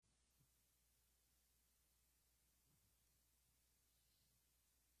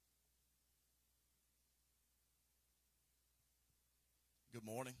Good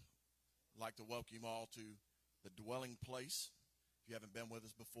morning. I'd like to welcome you all to the dwelling place. If you haven't been with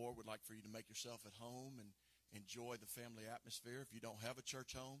us before, we'd like for you to make yourself at home and enjoy the family atmosphere. If you don't have a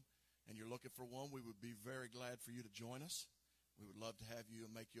church home and you're looking for one, we would be very glad for you to join us. We would love to have you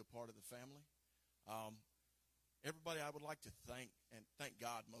and make you a part of the family. Everybody, I would like to thank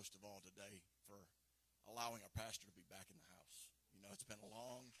God most of all today for allowing our pastor to be back in the house. You know, it's been a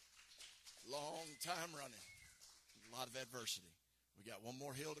long time running. A lot of adversity. We got one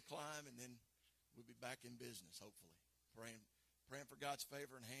more hill to climb, and then we'll be back in business, hopefully. Praying for God's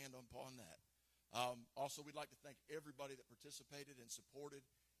favor and hand upon that. Also, we'd like to thank everybody that participated and supported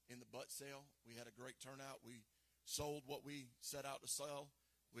in the butt sale. We had a great turnout. We sold what we set out to sell.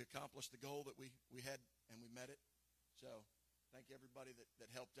 We accomplished the goal that we had, and we met it. So thank everybody that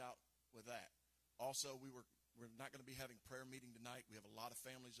helped out with that. Also, we're not going to be having prayer meeting tonight. We have a lot of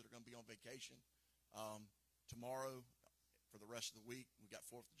families that are going to be on vacation. Tomorrow, for the rest of the week, we got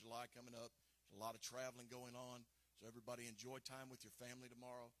 4th of July coming up. There's a lot of traveling going on. So everybody enjoy time with your family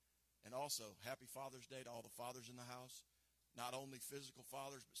tomorrow. And also, happy Father's Day to all the fathers in the house. Not only physical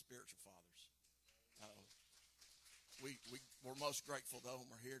fathers, but spiritual fathers. We're most grateful, though, and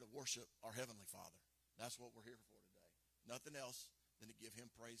we're here to worship our Heavenly Father. That's what we're here for today. Nothing else than to give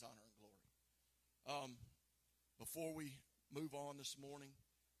Him praise, honor, and glory. Before we move on this morning,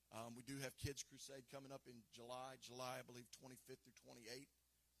 we do have Kids Crusade coming up in July, I believe 25th through 28th,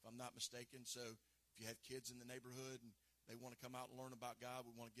 if I'm not mistaken. So if you have kids in the neighborhood and they want to come out and learn about God,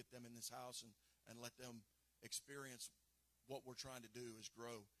 we want to get them in this house and let them experience what we're trying to do is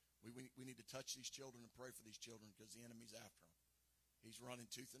grow. We need to touch these children and pray for these children because the enemy's after them. He's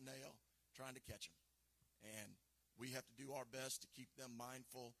running tooth and nail trying to catch them. And we have to do our best to keep them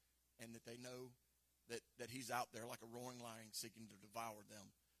mindful and that they know that he's out there like a roaring lion seeking to devour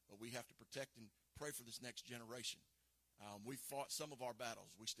them. But we have to protect and pray for this next generation. We've fought some of our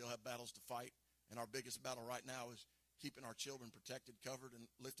battles. We still have battles to fight. And our biggest battle right now is keeping our children protected, covered,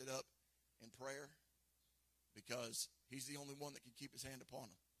 and lifted up in prayer because he's the only one that can keep his hand upon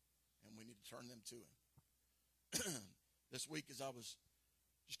them. And we need to turn them to him. This week as I was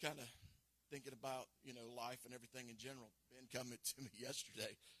just kind of thinking about, life and everything in general, Ben came to me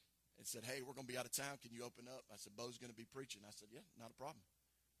yesterday and said, hey, we're going to be out of town. Can you open up? I said, Bo's going to be preaching. I said, yeah, not a problem.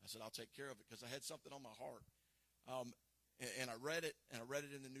 I said, I'll take care of it because I had something on my heart. And I read it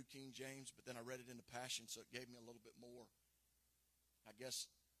in the New King James, but then I read it in the Passion, so it gave me a little bit more, I guess,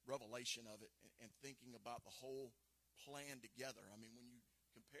 revelation of it and thinking about the whole plan together. I mean, when you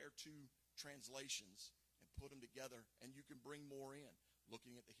compare two translations and put them together, and you can bring more in,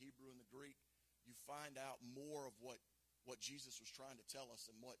 looking at the Hebrew and the Greek, you find out more of what Jesus was trying to tell us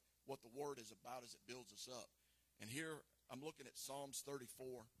and what the Word is about as it builds us up. And here I'm looking at Psalms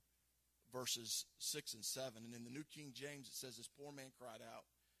 34, verses 6 and 7. And in the New King James, it says, this poor man cried out,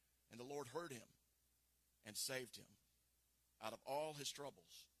 and the Lord heard him and saved him out of all his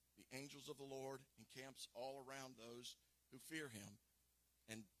troubles. The angels of the Lord encamps all around those who fear him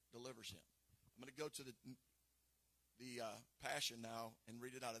and delivers him. I'm going to go to the Passion now and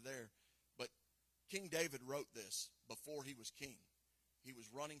read it out of there. But King David wrote this before he was king. He was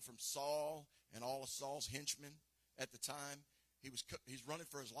running from Saul and all of Saul's henchmen at the time. He's running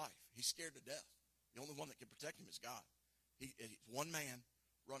for his life. He's scared to death. The only one that can protect him is God. He's one man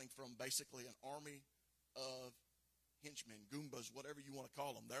running from basically an army of henchmen, Goombas, whatever you want to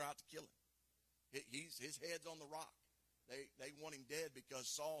call them. They're out to kill him. His head's on the rock. They want him dead because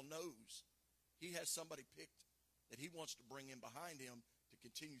Saul knows he has somebody picked that he wants to bring in behind him to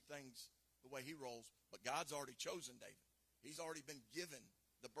continue things the way he rolls. But God's already chosen David. He's already been given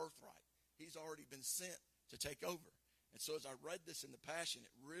the birthright. He's already been sent to take over. And so as I read this in the Passion,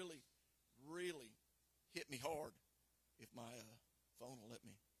 it really, really hit me hard. If my phone will let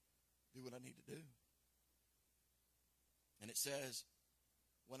me do what I need to do. And it says,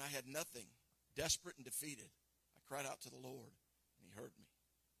 when I had nothing, desperate and defeated, I cried out to the Lord, and he heard me.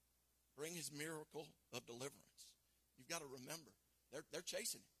 Bring his miracle of deliverance. You've got to remember, they're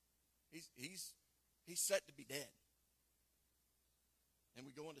chasing him. He's set to be dead. And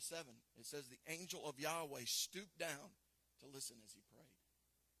we go into 7. It says, the angel of Yahweh stooped down to listen as he prayed.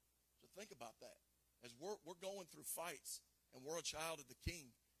 So think about that. As we're going through fights and we're a child of the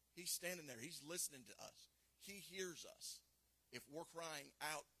king, he's standing there. He's listening to us. He hears us if we're crying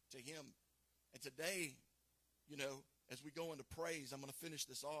out to him. And today, as we go into praise, I'm going to finish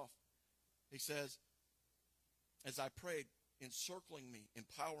this off. He says, as I prayed, encircling me,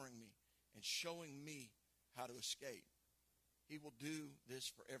 empowering me, and showing me how to escape. He will do this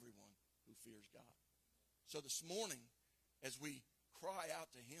for everyone who fears God. So this morning, as we cry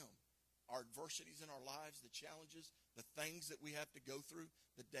out to him, our adversities in our lives, the challenges, the things that we have to go through,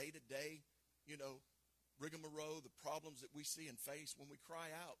 the day-to-day, rigmarole, the problems that we see and face, when we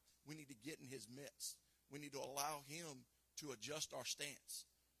cry out, we need to get in his midst. We need to allow him to adjust our stance,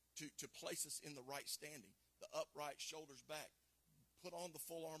 to place us in the right standing, the upright, shoulders back, put on the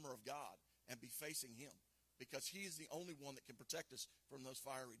full armor of God and be facing him, because he is the only one that can protect us from those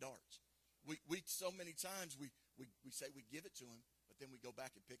fiery darts. We so many times we say we give it to him, but then we go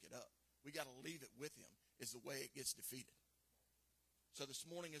back and pick it up. We got to leave it with him is the way it gets defeated. So this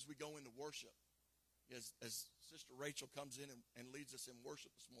morning as we go into worship, as Sister Rachel comes in and leads us in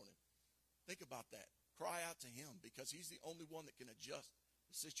worship this morning, think about that. Cry out to him, because he's the only one that can adjust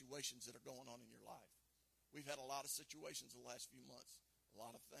the situations that are going on in your life. We've had a lot of situations the last few months, a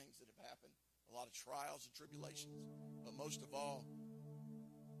lot of things that have happened, a lot of trials and tribulations. But most of all,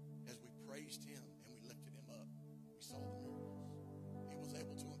 as we praised him and we lifted him up, we saw the miracles. He was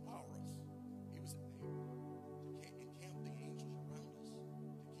able to empower us. He was able to encamp the angels around us to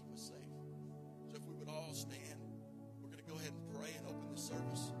keep us safe. So if we would all stand, we're going to go ahead and pray and open the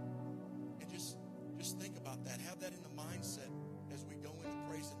service. And just think about that. Have that in the mindset as we go into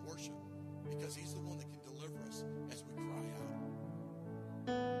praise and worship, because he's the one that can deliver us as we cry out.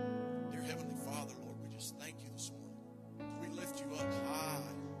 Dear Heavenly Father, Lord, we just thank you this morning. We lift you up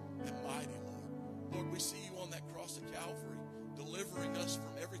high and mighty, Lord. Lord, we see you on that cross of Calvary, delivering us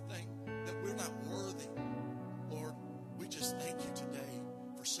from everything that we're not worthy. Lord, we just thank you today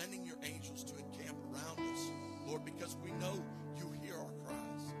for sending your angels to encamp around us, Lord, because we know you hear our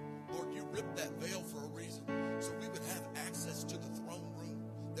cries. Lord, you ripped that veil for a reason, so we would have access to the throne room,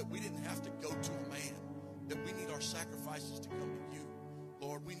 that we didn't have to go to a man, that we need our sacrifices to come to you.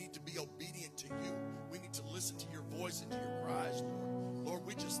 Lord, we need to be obedient to you. We need to listen to your voice and to your cries, Lord. Lord,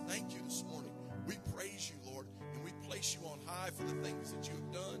 we just thank you this morning. We praise you, Lord, and we place you on high for the things that you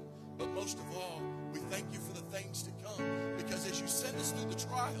have done. But most of all, we thank you for the things to come, because as you send us through the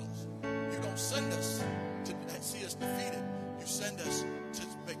trials, you don't send us to see us defeated. You send us to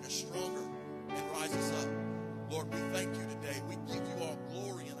make us stronger and rise us up. Lord, we thank you today. We give you all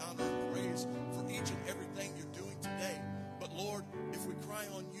glory and honor and praise for each and everything you're doing today. But Lord, if we cry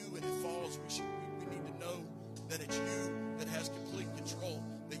on you and it falls, we need to know that it's you that has complete control,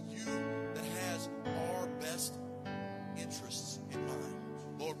 that you that has our best interests in mind.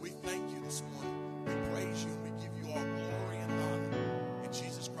 Lord, we thank you this morning. We praise you and we give you all glory and honor. In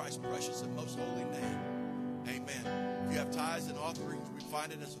Jesus Christ's precious and most holy name, amen. If you have tithes and offerings, we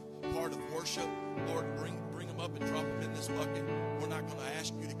find it as a part of worship. Lord, bring them up and drop them in this bucket. We're not going to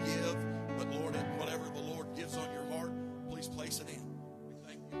ask you to give, but Lord, whatever the Lord gives on your heart, please place it in. We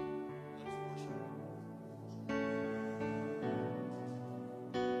thank you. Let us worship.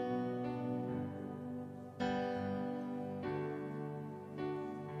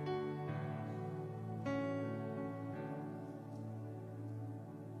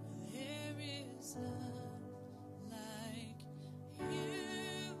 There is none like you.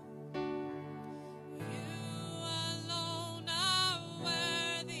 You alone are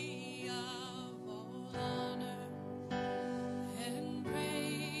worthy of all honor and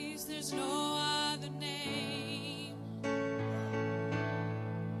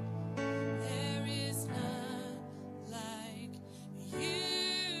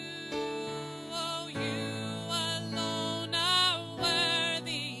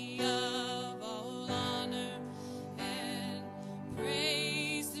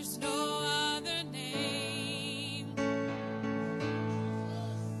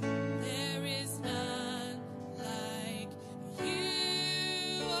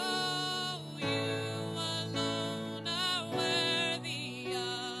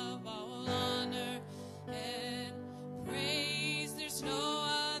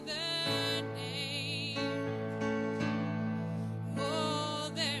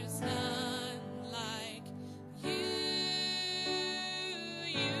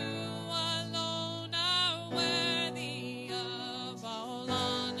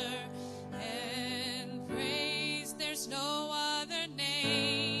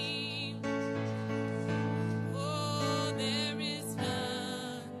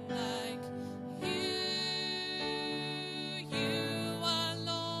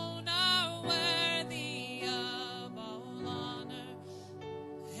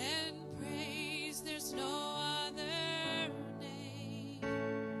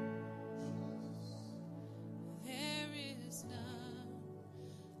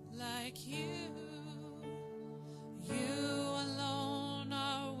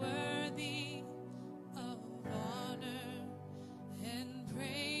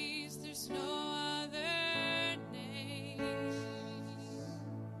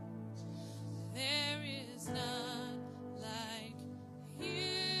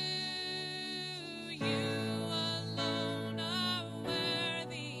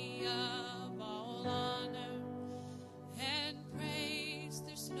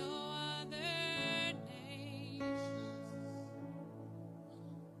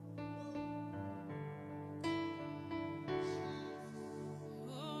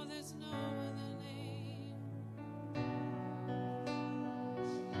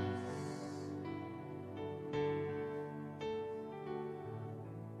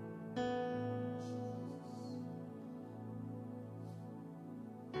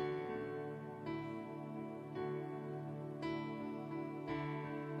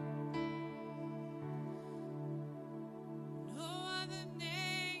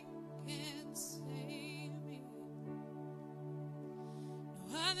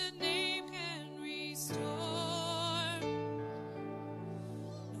restore.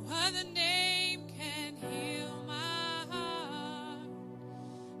 No other name can heal my heart.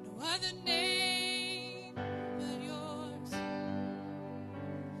 No other name but yours.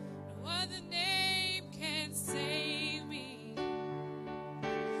 No other name can save me.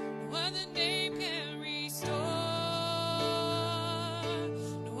 No other name can restore.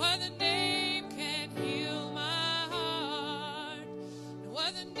 No other name can heal my heart. No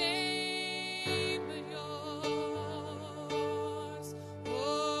other name but yours.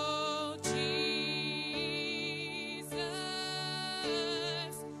 Oh, Jesus,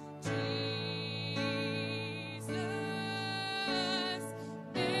 Jesus,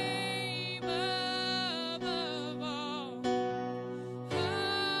 name above all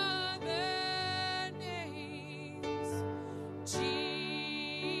other names. Jesus,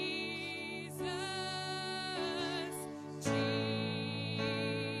 Jesus,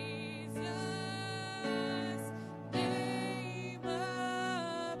 name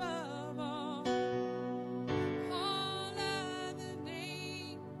above all other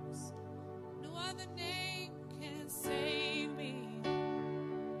names. No other name can save me.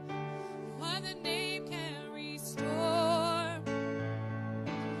 No other name can restore.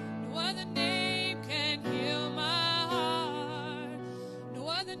 No other name can heal my heart. No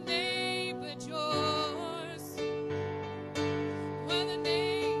other name but yours. No other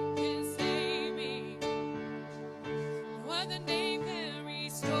name can save me. No other name can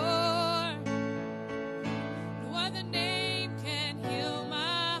restore. No other name can heal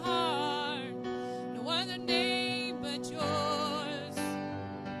my heart. No other name but yours.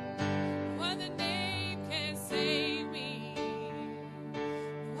 No other name can save me.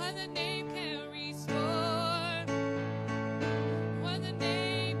 No other name can restore. No other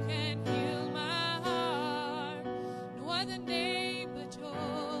name can heal my heart. No other name but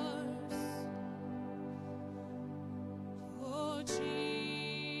yours. Oh, Jesus,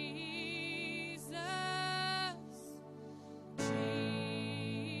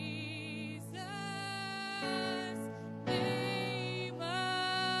 Jesus, name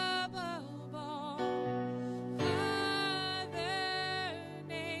above all other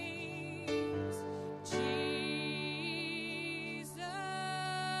names. Jesus,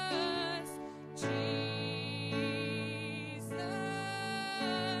 Jesus,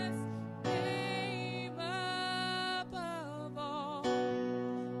 name above all other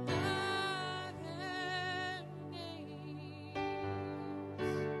names.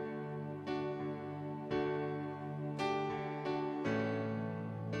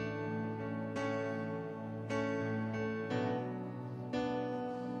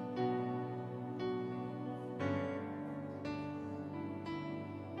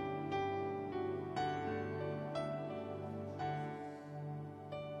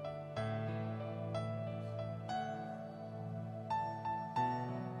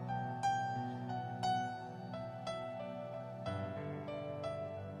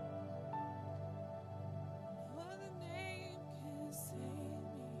 No other name can save me.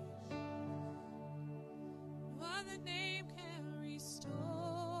 No other name can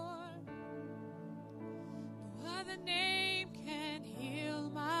restore. No other name can heal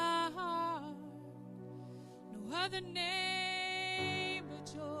my heart. No other name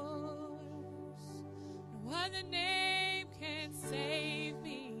but yours. No other name can save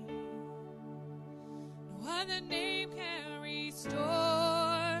me. No other name can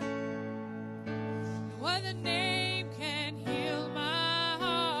restore. No other name can heal my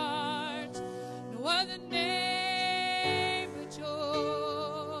heart. No other name but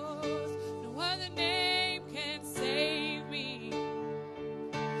yours. No other name can save me.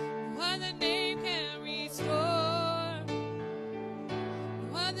 No other name can restore.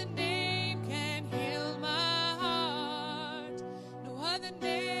 No other name can heal my heart. No other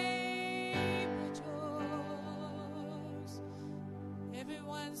name but yours.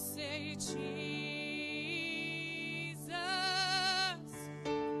 Everyone say Jesus,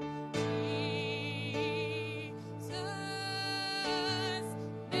 Jesus,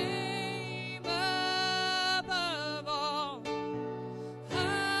 name above all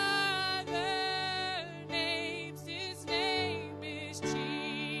other names. His name is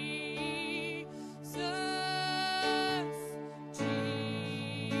Jesus.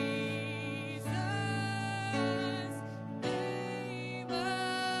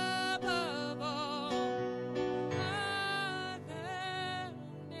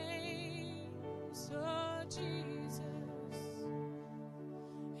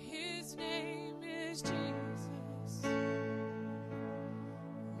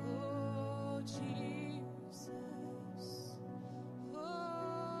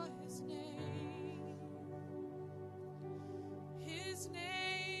 His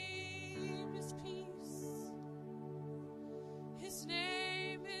name is peace. His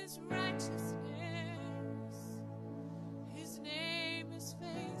name is righteousness. His name is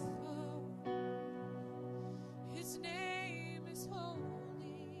faithful. His name is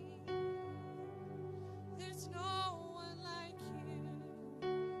holy. There's no one like you.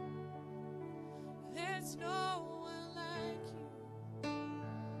 There's no one like you.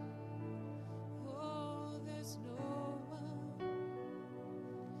 Oh, there's no one.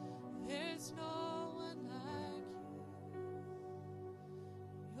 There's no one like you.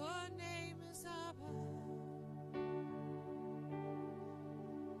 Your name is Abba.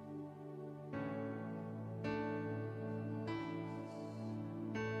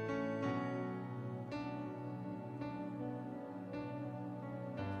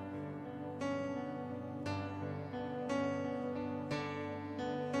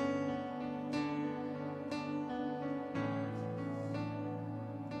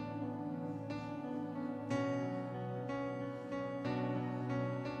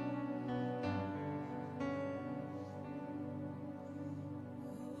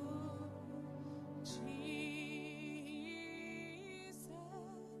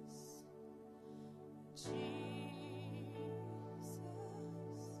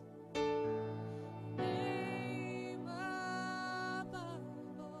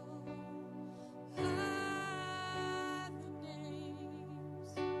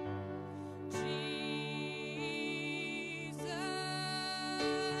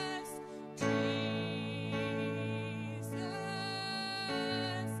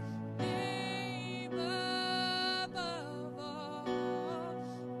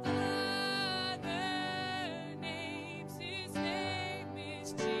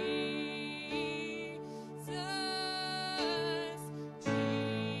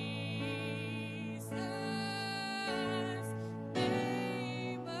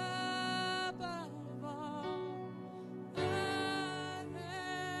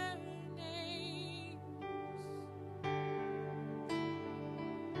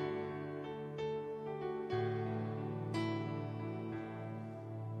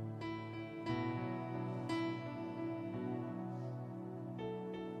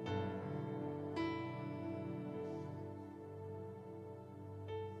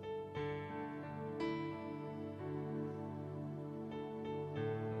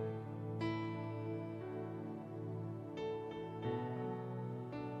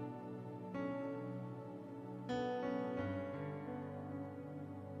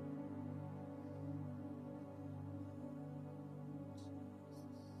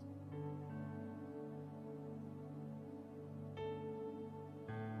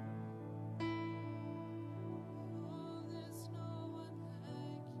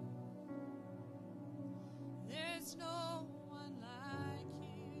 There's no one like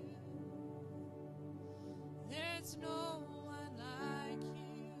you. There's no one like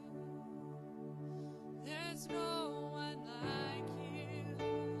you. There's no one like you.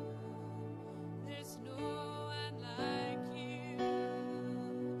 There's no one like you.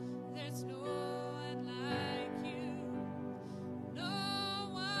 There's no one like you. No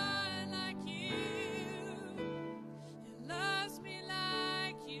one like you. Who loves me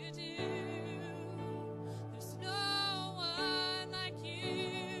like you do. There's no one like you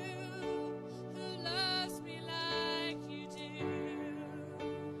who loves me like you do.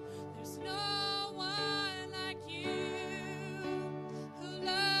 There's no one like you who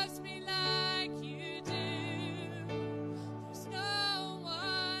loves me like you do. There's no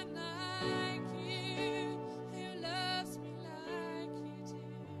one like you who loves me like you do.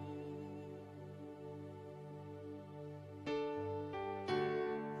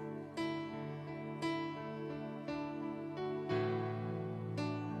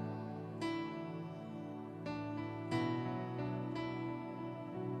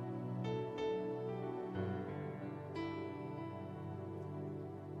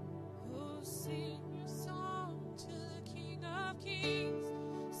 Oh, sing your song to the King of Kings.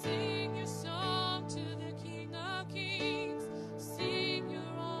 Sing your song to the King of Kings. Sing your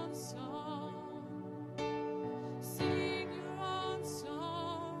own song. Sing your own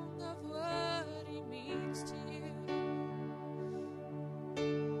song of what He means to you.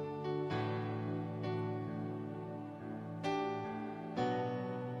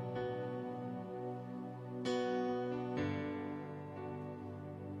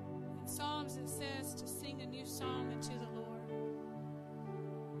 In Psalms it says to sing a new song unto the Lord.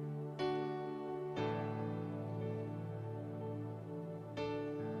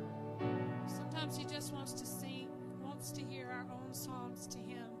 Sometimes He just wants to sing, wants to hear our own songs to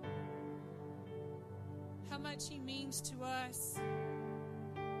Him. How much He means to us.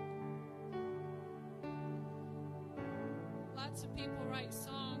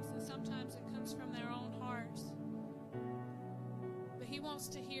 He wants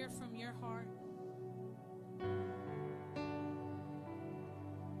to hear from your heart. I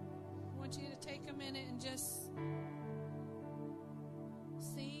want you to take a minute and just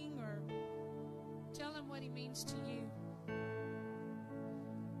sing or tell him what he means to you.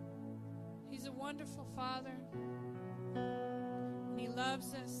 He's a wonderful Father, and he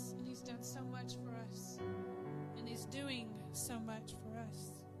loves us, and he's done so much for us, and he's doing so much for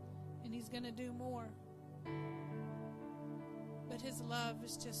us, and he's going to do more. But his love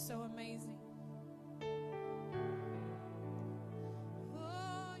is just so amazing.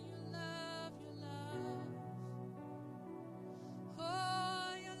 Oh, your love, your love.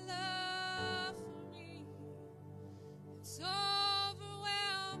 Oh, your love for me. It's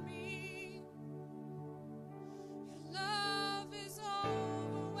overwhelming. Your love is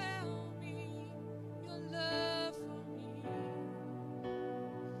overwhelming. Your love for me.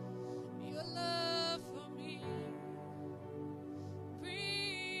 Your love for me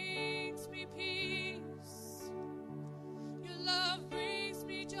brings me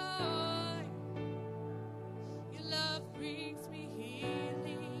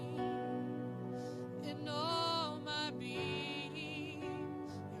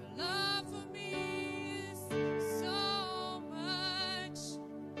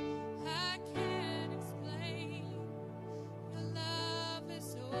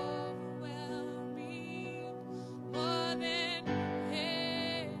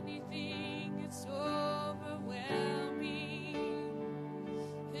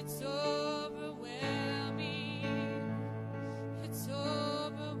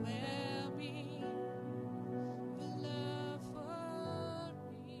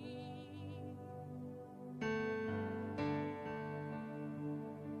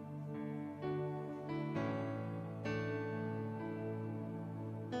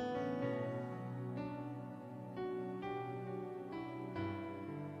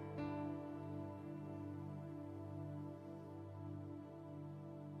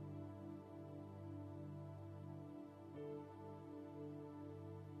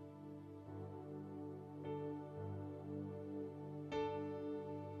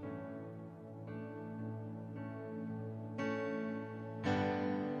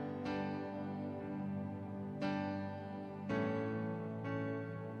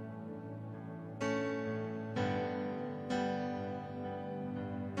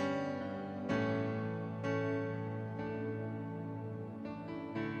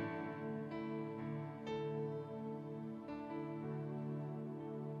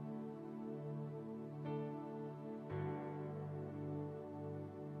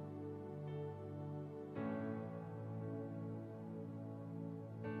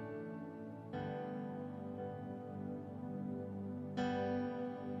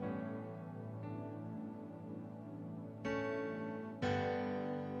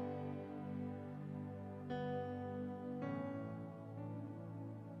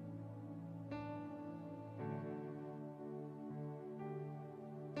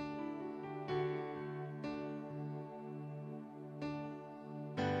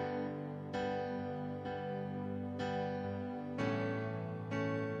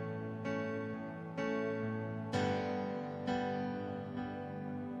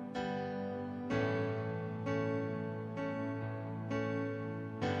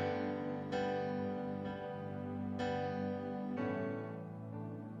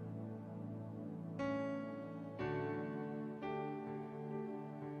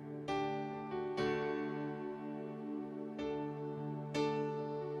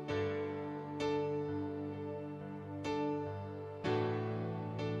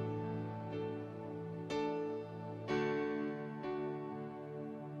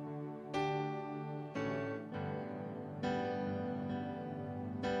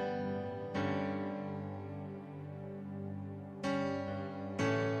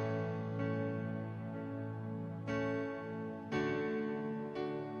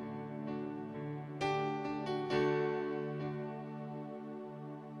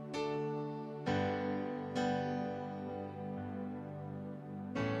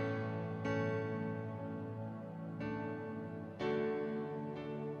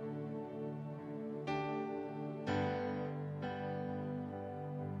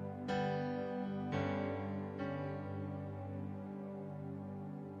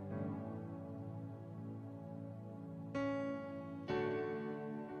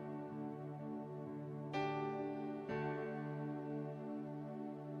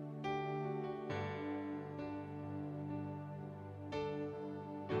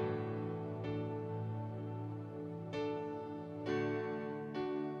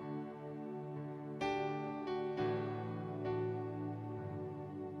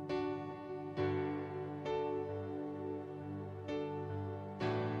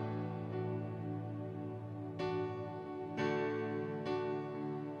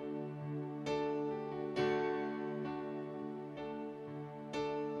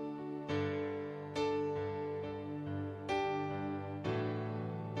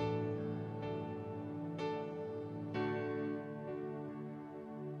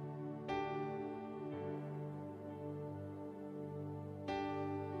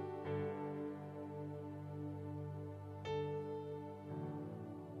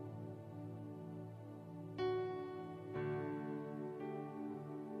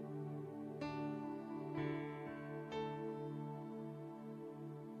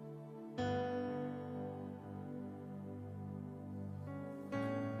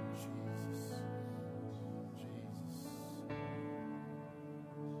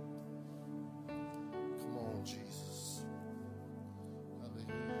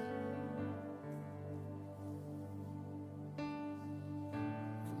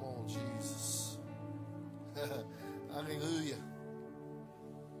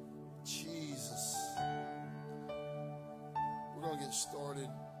get started,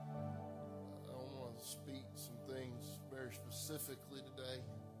 I want to speak some things very specifically today.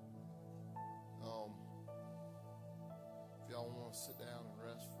 If y'all want to sit down and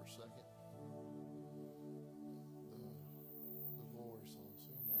rest for a second. The glory song,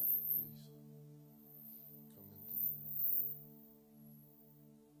 sing that, please. Come into the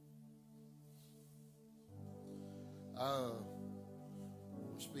room.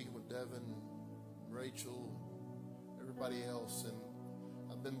 We're speaking with Devin, Rachel, everybody else, and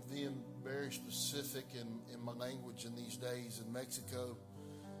I've been being very specific in my language in these days. In Mexico,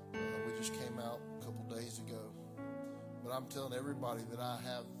 we just came out a couple days ago, but I'm telling everybody that I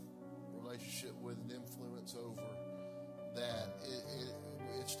have a relationship with and influence over that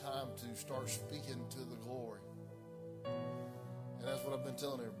it's time to start speaking to the glory, and that's what I've been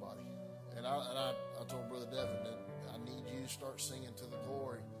telling everybody. And I told Brother Devin that I need you to start singing to the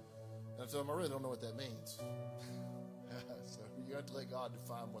glory. And I told him I really don't know what that means. So you have to let God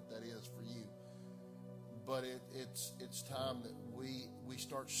define what that is for you. But it's time that we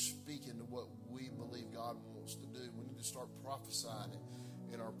start speaking to what we believe God wants to do. We need to start prophesying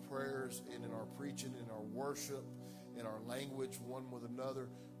it in our prayers and in our preaching, in our worship, in our language one with another.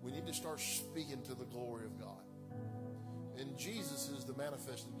 We need to start speaking to the glory of God. And Jesus is the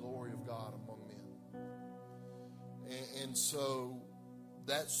manifested glory of God among men. And so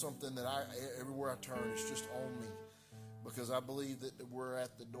that's something that everywhere I turn, it's just on me. Because I believe that we're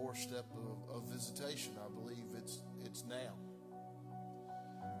at the doorstep of visitation. I believe it's now.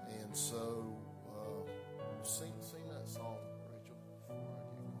 And so, sing that song, Rachel, before I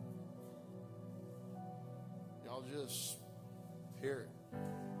get going. Y'all just hear it.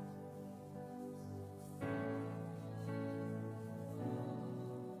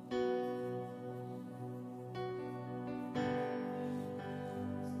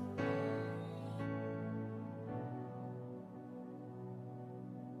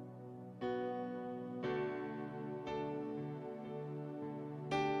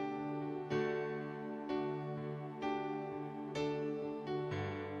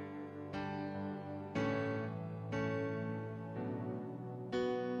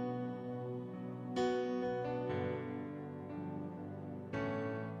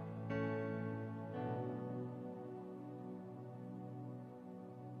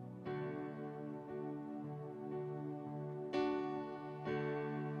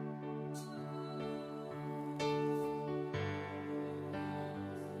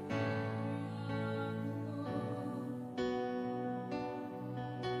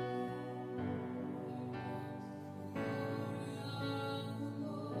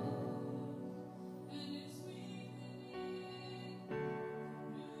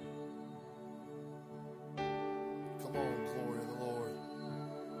 Come on, glory of the Lord.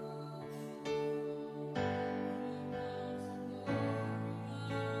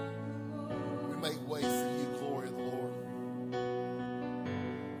 We make way for you, glory of the Lord.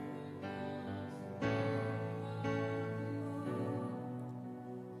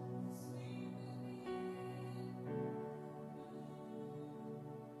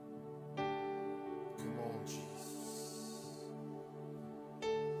 Come on, Jesus.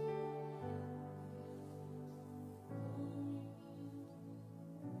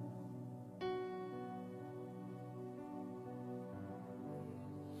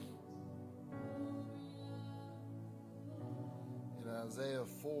 Isaiah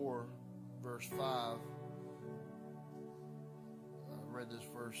 4, verse 5. I read this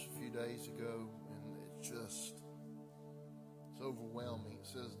verse a few days ago, and it's overwhelming. It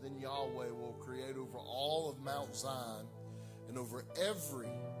says, "Then Yahweh will create over all of Mount Zion and over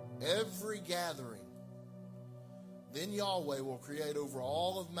every gathering. Then Yahweh will create over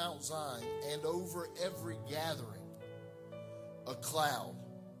all of Mount Zion and over every gathering a cloud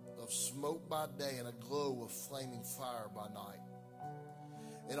of smoke by day and a glow of flaming fire by night.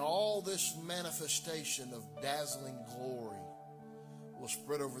 And all this manifestation of dazzling glory will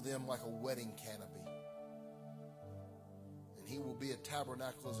spread over them like a wedding canopy. And he will be a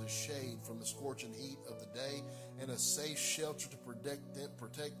tabernacle as a shade from the scorching heat of the day and a safe shelter to protect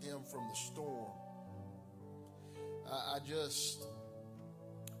them from the storm."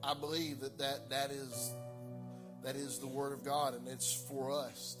 I believe that is the word of God, and it's for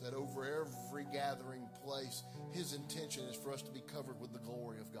us, that over every gathering place, his intention is for us to be covered with the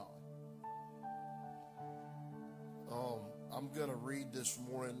glory of God. I'm going to read this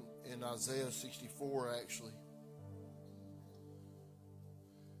morning in Isaiah 64, actually.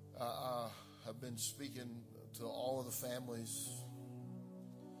 I have been speaking to all of the families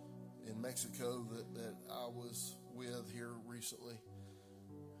in Mexico that I was with here recently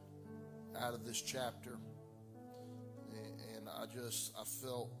out of this chapter. And I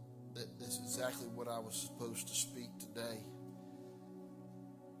felt that this is exactly what I was supposed to speak today.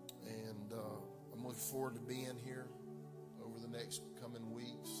 And I'm looking forward to being here over the next coming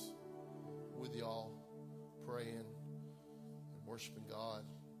weeks with y'all, praying and worshiping God.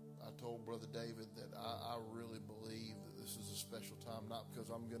 I told Brother David that I really believe that this is a special time, not because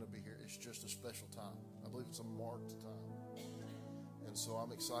I'm going to be here. It's just a special time. I believe it's a marked time. And so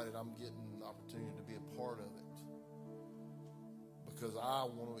I'm excited I'm getting the opportunity to be a part of it, because I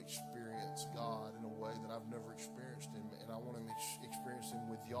want to experience God in a way that I've never experienced Him, and I want to experience Him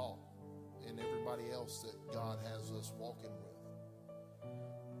with y'all and everybody else that God has us walking with.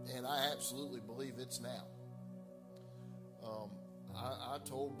 And I absolutely believe it's now. I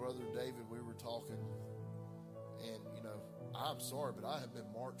told Brother David, we were talking, and I'm sorry, but I have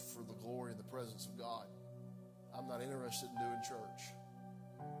been marked for the glory and the presence of God. I'm not interested in doing church.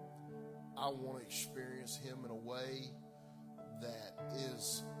 I want to experience Him in a way that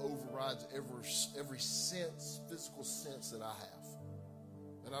overrides every sense, physical sense that I have.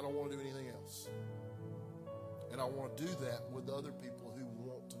 And I don't want to do anything else. And I want to do that with other people who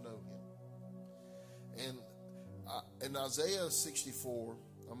want to know Him. And in Isaiah 64,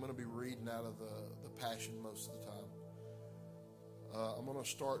 I'm going to be reading out of the Passion most of the time. I'm going to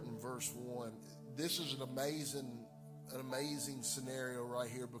start in verse 1. This is an amazing scenario right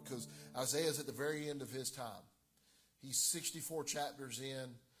here, because Isaiah's at the very end of his time. He's 64 chapters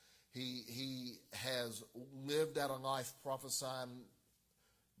in. He has lived out a life prophesying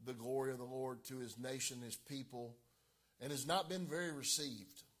the glory of the Lord to his nation, his people, and has not been very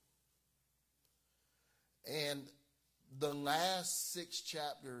received. And the last 6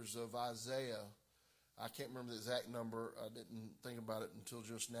 chapters of Isaiah, I can't remember the exact number. I didn't think about it until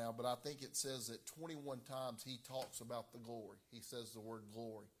just now, but I think it says that 21 times he talks about the glory. He says the word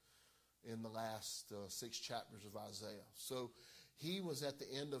glory in the last 6 chapters of Isaiah. So he was at the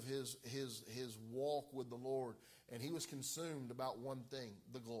end of his walk with the Lord, and he was consumed about one thing: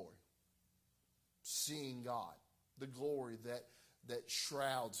 the glory. Seeing God, the glory that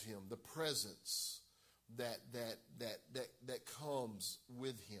shrouds him, the presence that comes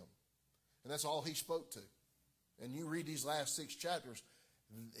with him. And that's all he spoke to. And you read these last 6 chapters,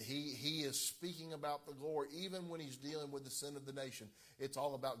 he is speaking about the glory. Even when he's dealing with the sin of the nation, it's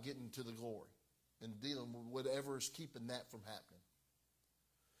all about getting to the glory and dealing with whatever is keeping that from happening.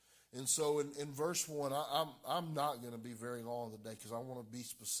 And so in verse 1, I'm not going to be very long today, because I want to be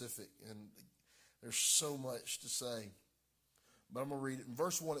specific, and there's so much to say. But I'm going to read it. In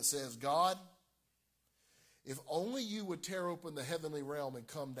verse 1 it says, God, if only you would tear open the heavenly realm and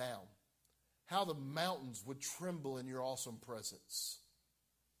come down, how the mountains would tremble in your awesome presence.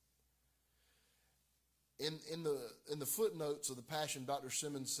 In the footnotes of the Passion, Dr.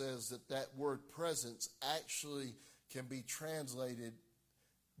 Simmons says that word presence actually can be translated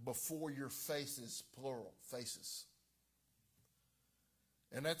before your faces, plural, faces.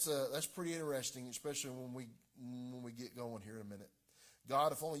 And that's pretty interesting, especially when we get going here in a minute.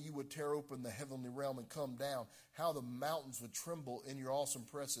 God, if only you would tear open the heavenly realm and come down, how the mountains would tremble in your awesome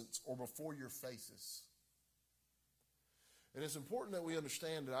presence, or before your faces. And it's important that we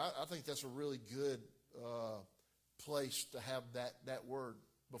understand that. I think that's a really good place to have that word,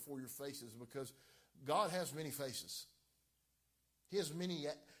 before your faces, because God has many faces. He has many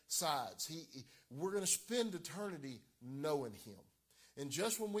sides. We're going to spend eternity knowing Him. And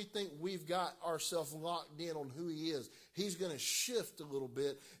just when we think we've got ourselves locked in on who He is, He's going to shift a little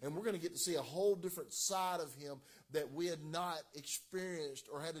bit, and we're going to get to see a whole different side of Him that we had not experienced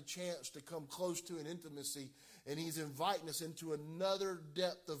or had a chance to come close to in intimacy. And He's inviting us into another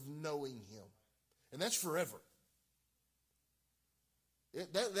depth of knowing Him. And that's forever.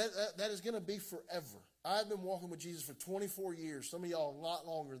 That is going to be forever. I've been walking with Jesus for 24 years. Some of y'all a lot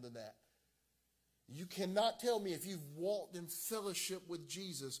longer than that. You cannot tell me, if you've walked in fellowship with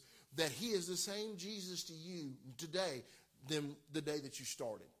Jesus, that He is the same Jesus to you today than the day that you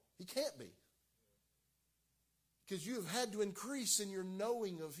started. He can't be. Because you have had to increase in your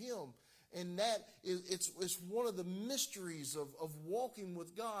knowing of Him. And it's one of the mysteries of walking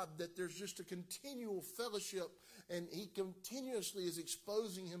with God, that there's just a continual fellowship, and He continuously is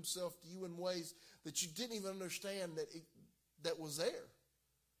exposing Himself to you in ways that you didn't even understand that was there.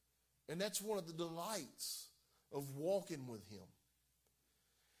 And that's one of the delights of walking with Him.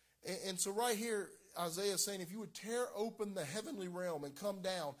 And so right here, Isaiah is saying, if you would tear open the heavenly realm and come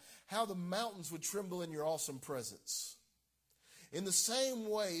down, how the mountains would tremble in your awesome presence. In the same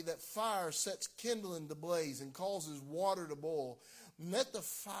way that fire sets kindling to blaze and causes water to boil, let the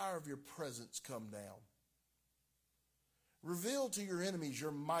fire of your presence come down. Reveal to your enemies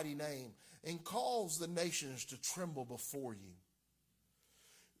your mighty name, and cause the nations to tremble before you.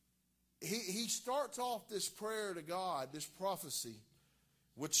 he starts off this prayer to God, this prophecy,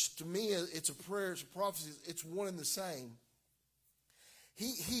 which to me it's a prayer, it's a prophecy, it's one and the same.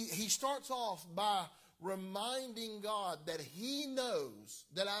 He starts off by reminding God that he knows,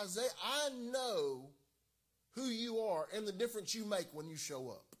 that Isaiah, I know who you are and the difference you make when you show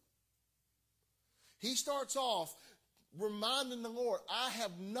up. He starts off reminding the Lord, I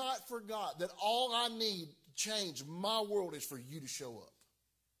have not forgot that all I need to change my world is for you to show up.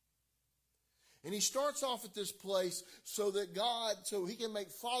 And he starts off at this place so he can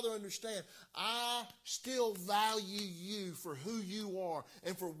make Father understand, I still value you for who you are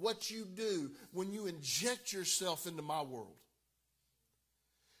and for what you do when you inject yourself into my world.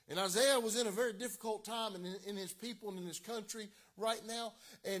 And Isaiah was in a very difficult time in his people and in his country right now.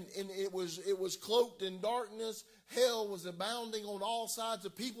 And it was cloaked in darkness. Hell was abounding on all sides. The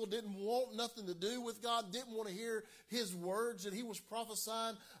people didn't want nothing to do with God, didn't want to hear his words that he was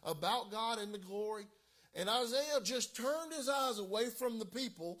prophesying about God and the glory. And Isaiah just turned his eyes away from the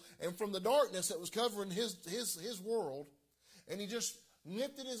people and from the darkness that was covering his world. And he just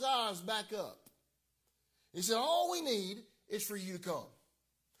lifted his eyes back up. He said, all we need is for you to come.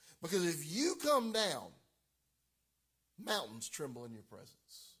 Because if you come down, mountains tremble in your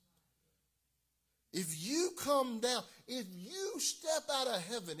presence. If you come down, if you step out of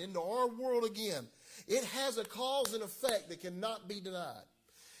heaven into our world again, it has a cause and effect that cannot be denied.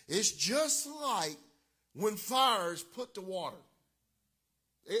 It's just like when fire is put to water.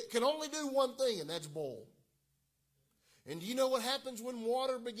 It can only do one thing, and that's boil. And do you know what happens when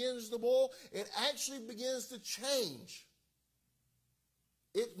water begins to boil? It actually begins to change.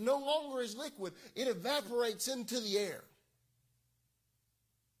 It no longer is liquid. It evaporates into the air.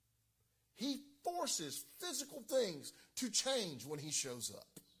 He forces physical things to change when he shows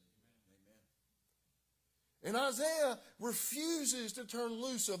up. Amen. And Isaiah refuses to turn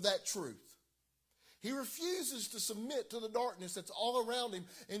loose of that truth. He refuses to submit to the darkness that's all around him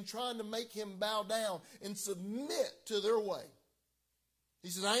and trying to make him bow down and submit to their way. He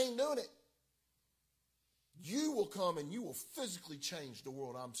says, I ain't doing it. You will come and you will physically change the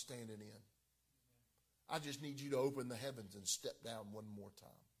world I'm standing in. I just need you to open the heavens and step down one more time.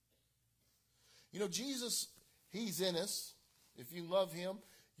 You know, Jesus, he's in us. If you love him,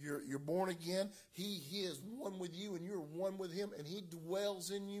 you're born again. He is one with you and you're one with him, and he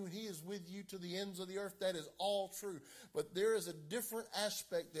dwells in you and he is with you to the ends of the earth. That is all true. But there is a different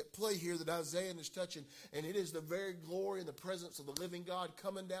aspect at play here that Isaiah is touching, and it is the very glory and the presence of the living God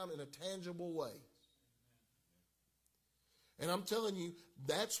coming down in a tangible way. And I'm telling you,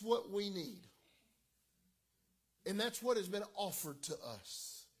 that's what we need. And that's what has been offered to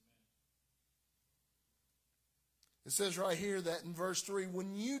us. It says right here that in verse 3,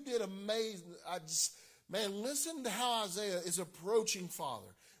 when you did amazing, listen to how Isaiah is approaching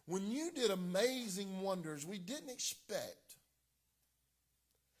Father. When you did amazing wonders we didn't expect,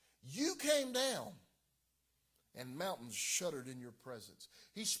 you came down and mountains shuddered in your presence.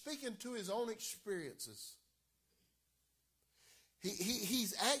 He's speaking to his own experiences.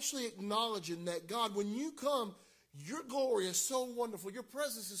 He's actually acknowledging that, God, when you come, your glory is so wonderful. Your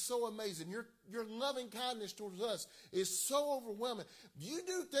presence is so amazing. Your loving kindness towards us is so overwhelming. You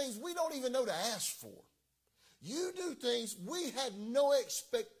do things we don't even know to ask for. You do things we had no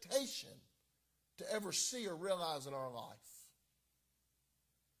expectation to ever see or realize in our life.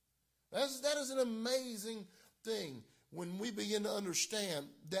 That is an amazing thing when we begin to understand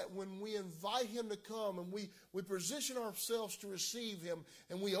that when we invite him to come and we position ourselves to receive him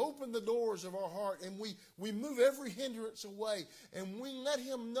and we open the doors of our heart and we move every hindrance away and we let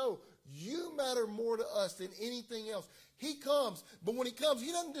him know you matter more to us than anything else. He comes, but when he comes,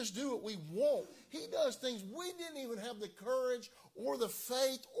 he doesn't just do what we want. He does things we didn't even have the courage or the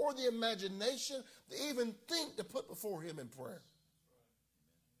faith or the imagination to even think to put before him in prayer.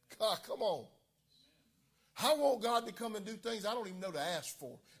 God, come on. I want God to come and do things I don't even know to ask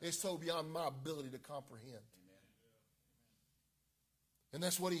for. It's so beyond my ability to comprehend. And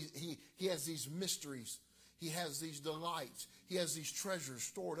that's what he has these mysteries. He has these delights. He has these treasures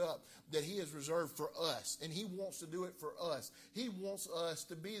stored up that he has reserved for us. And he wants to do it for us. He wants us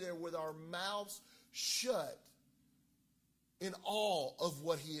to be there with our mouths shut in awe of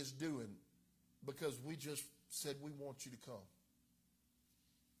what he is doing, because we just said we want you to come.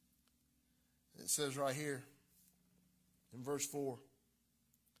 It says right here in verse 4,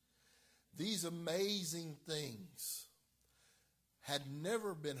 these amazing things had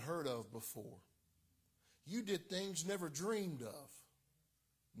never been heard of before. You did things never dreamed of.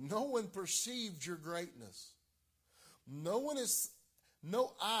 No one perceived your greatness. No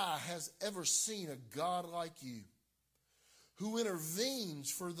eye has ever seen a God like you, who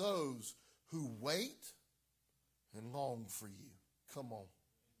intervenes for those who wait and long for you. Come on.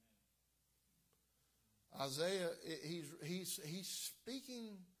 Isaiah, he's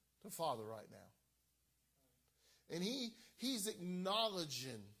speaking to Father right now. And he's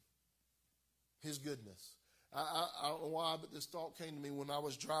acknowledging his goodness. I don't know why, but this thought came to me when I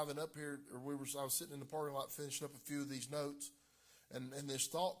was driving up here, or I was sitting in the parking lot finishing up a few of these notes, and this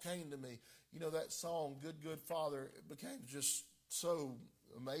thought came to me. You know that song, Good, Good Father, it became just so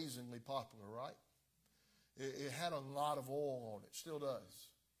amazingly popular, right? It had a lot of oil on it, still does.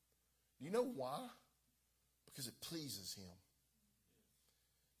 You know why? Because it pleases him.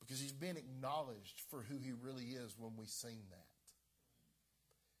 Because he's been acknowledged for who he really is when we sing that.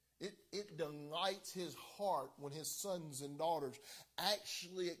 It delights his heart when his sons and daughters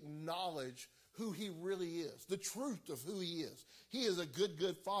actually acknowledge who he really is, the truth of who he is. He is a good,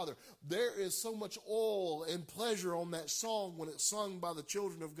 good father. There is so much oil and pleasure on that song when it's sung by the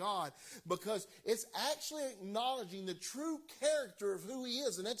children of God, because it's actually acknowledging the true character of who he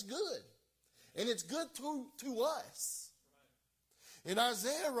is, and that's good. And it's good to us. In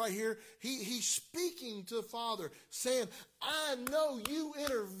Isaiah right here, he's speaking to the Father, saying, I know you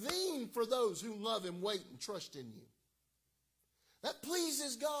intervene for those who love him, wait, and trust in you. That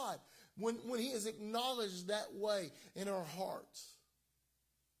pleases God when he is acknowledged that way in our hearts.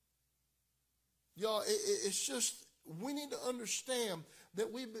 Y'all, it's just, we need to understand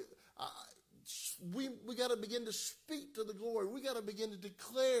that we got to begin to speak to the glory. We got to begin to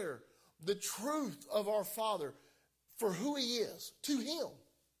declare the truth of our Father for who he is, to him.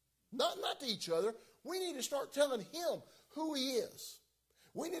 Not to each other. We need to start telling him who he is.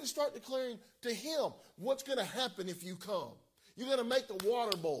 We need to start declaring to him what's going to happen if you come. You're going to make the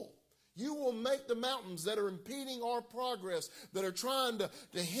water boil. You will make the mountains that are impeding our progress, that are trying to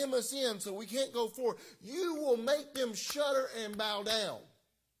hem us in so we can't go forward. You will make them shudder and bow down.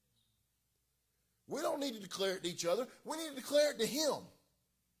 We don't need to declare it to each other. We need to declare it to him.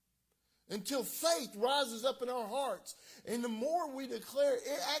 Until faith rises up in our hearts. And the more we declare,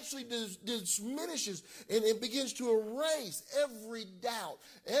 it actually diminishes and it begins to erase every doubt,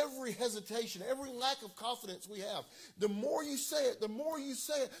 every hesitation, every lack of confidence we have. The more you say it, the more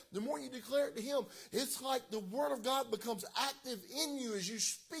you declare it to him, it's like the word of God becomes active in you as you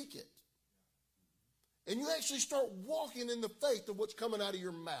speak it. And you actually start walking in the faith of what's coming out of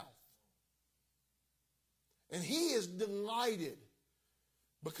your mouth. And he is delighted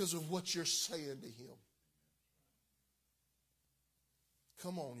because of what you're saying to him.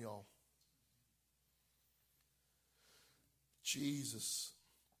 Come on, y'all. Jesus,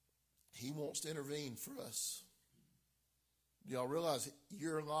 he wants to intervene for us. Y'all realize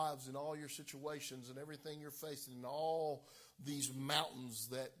your lives and all your situations and everything you're facing and all these mountains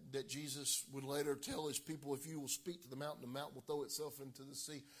that Jesus would later tell his people, if you will speak to the mountain will throw itself into the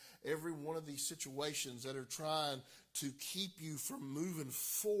sea. Every one of these situations that are trying to keep you from moving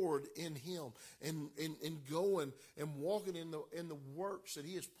forward in him and going and walking in the works that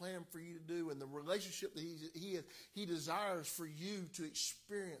he has planned for you to do and the relationship that he desires for you to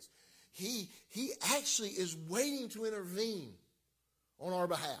experience. He actually is waiting to intervene on our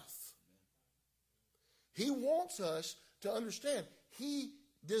behalf. He wants us to understand he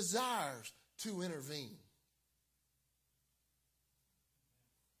desires to intervene.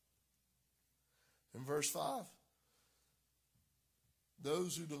 In verse 5,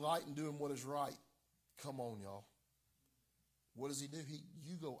 those who delight in doing what is right. Come on, y'all. What does he do?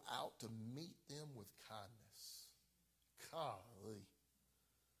 You go out to meet them with kindness. Golly.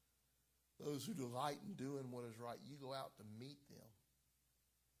 Those who delight in doing what is right, you go out to meet them.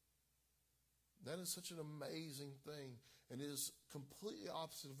 That is such an amazing thing, and it is completely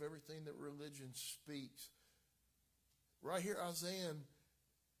opposite of everything that religion speaks. Right here, Isaiah,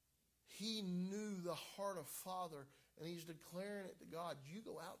 he knew the heart of Father, and he's declaring it to God. You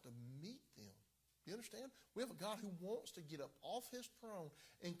go out to meet them. You understand? We have a God who wants to get up off his throne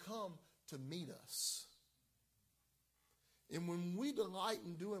and come to meet us. And when we delight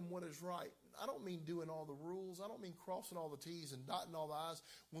in doing what is right, I don't mean doing all the rules. I don't mean crossing all the T's and dotting all the I's.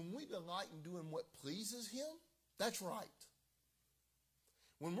 When we delight in doing what pleases him, that's right.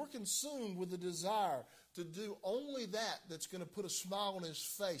 When we're consumed with the desire to do only that's going to put a smile on his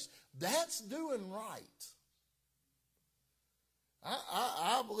face, that's doing right.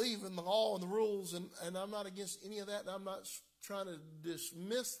 I believe in the law and the rules, and I'm not against any of that, and I'm not trying to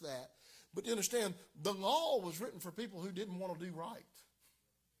dismiss that. But you understand, the law was written for people who didn't want to do right.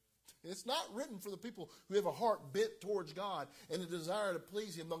 It's not written for the people who have a heart bent towards God and a desire to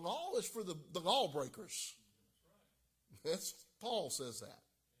please him. The law is for the lawbreakers. That's Paul says that.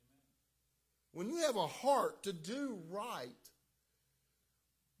 when you have a heart to do right,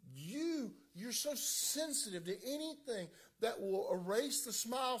 you're so sensitive to anything that will erase the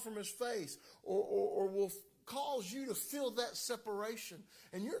smile from his face or will cause you to feel that separation.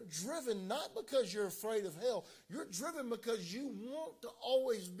 And you're driven not because you're afraid of hell. You're driven because you want to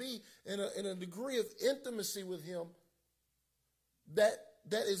always be in a degree of intimacy with him that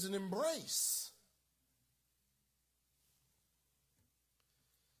is an embrace.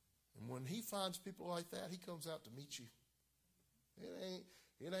 And when he finds people like that, he comes out to meet you.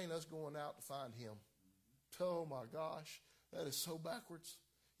 It ain't us going out to find him. Oh my gosh, that is so backwards.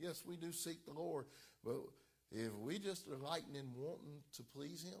 Yes, we do seek the Lord, but if we just are lightning wanting to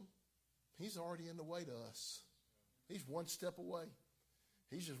please him, he's already in the way to us. He's one step away.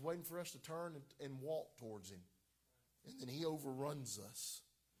 He's just waiting for us to turn and walk towards him. And then he overruns us.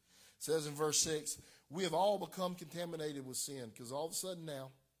 It says in verse 6, we have all become contaminated with sin, because all of a sudden now,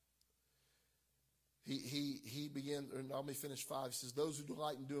 he begins, and let me finish 5. He says, those who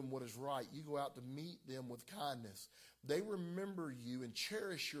delight in doing what is right, you go out to meet them with kindness. They remember you and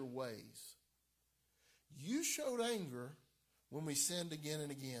cherish your ways. You showed anger when we sinned again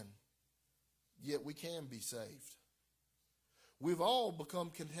and again, yet we can be saved. We've all become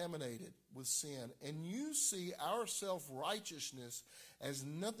contaminated with sin, and you see our self-righteousness as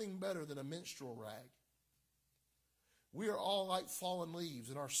nothing better than a minstrel rag. We are all like fallen leaves,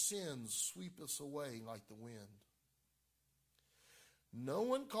 and our sins sweep us away like the wind. No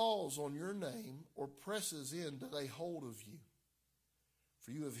one calls on your name or presses in to lay hold of you,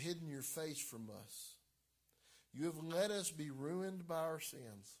 for you have hidden your face from us. You have let us be ruined by our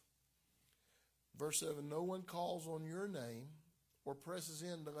sins. Verse 7, no one calls on your name or presses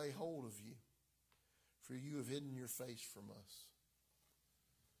in to lay hold of you, for you have hidden your face from us.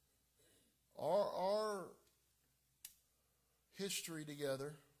 Our history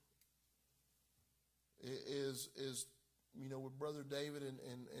together is with Brother David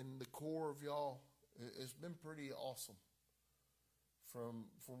and the core of y'all. It's been pretty awesome from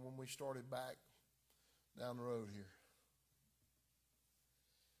when we started back down the road here.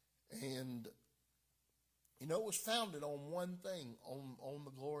 And it was founded on one thing, on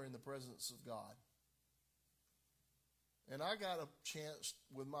the glory and the presence of God. And I got a chance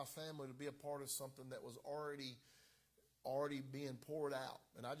with my family to be a part of something that was already being poured out,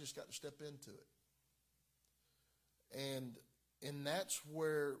 and I just got to step into it. And that's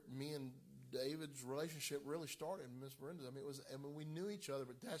where me and David's relationship really started, Miss Brenda. We knew each other,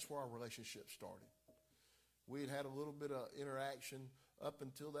 but that's where our relationship started. We had a little bit of interaction up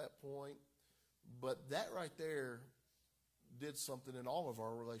until that point, but that right there did something in all of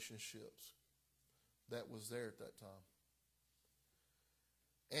our relationships that was there at that time.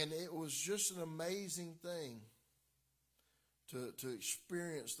 And it was just an amazing thing to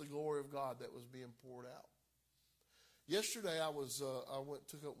experience the glory of God that was being poured out. Yesterday I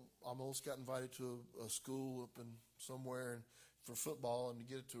almost got invited to a school up in somewhere for football and to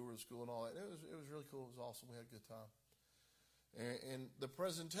get a tour of the school and all that. And it was really cool. It was awesome. We had a good time. And the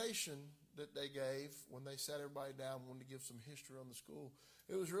presentation that they gave when they sat everybody down, wanted to give some history on the school,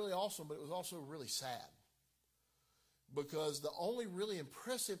 it was really awesome, but it was also really sad. Because the only really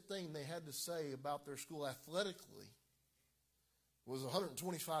impressive thing they had to say about their school athletically was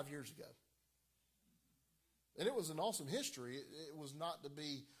 125 years ago. And it was an awesome history. It was not to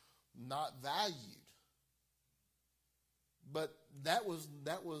be not valued. But that was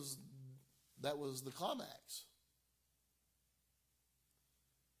the climax.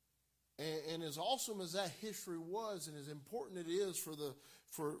 And as awesome as that history was, and as important it is for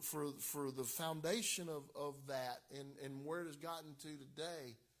the foundation of that and where it has gotten to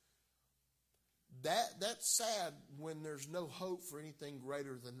today, that's sad when there's no hope for anything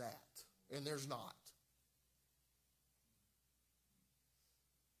greater than that. And there's not.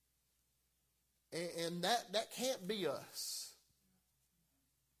 And that can't be us.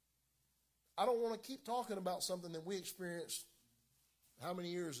 I don't want to keep talking about something that we experienced how many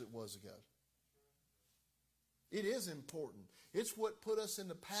years it was ago. It is important. It's what put us in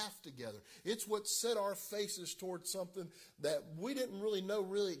the path together. It's what set our faces towards something that we didn't really know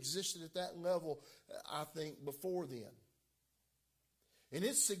really existed at that level, I think, before then. And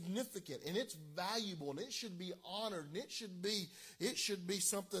it's significant, and it's valuable, and it should be honored, and it should be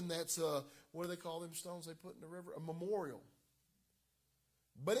something that's, what do they call them stones they put in the river? A memorial.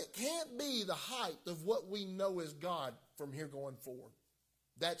 But it can't be the height of what we know as God from here going forward.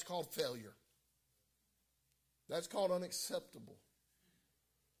 That's called failure. That's called unacceptable.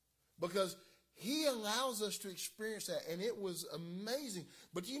 Because He allows us to experience that, and it was amazing.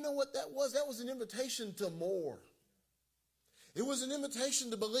 But you know what that was? That was an invitation to more. It was an invitation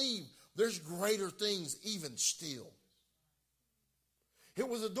to believe there's greater things even still. It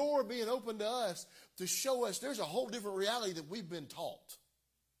was a door being opened to us to show us there's a whole different reality that we've been taught.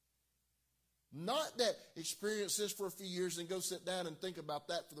 Not that experience this for a few years and go sit down and think about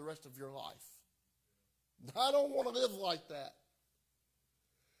that for the rest of your life. I don't want to live like that.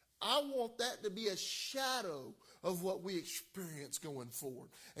 I want that to be a shadow of what we experience going forward.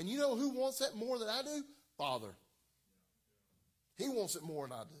 And you know who wants that more than I do? Father. He wants it more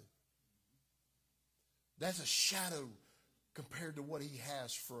than I do. That's a shadow compared to what he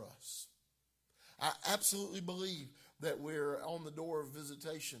has for us. I absolutely believe that we're on the door of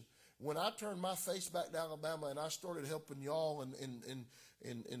visitation. When I turned my face back to Alabama and I started helping y'all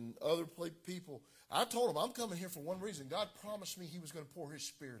and other people, I told them I'm coming here for one reason. God promised me he was going to pour his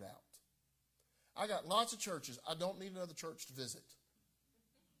Spirit out. I got lots of churches. I don't need another church to visit.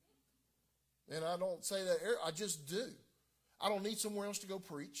 And I don't say that, I just do. I don't need somewhere else to go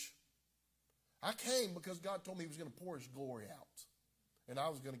preach. I came because God told me he was going to pour his glory out. And I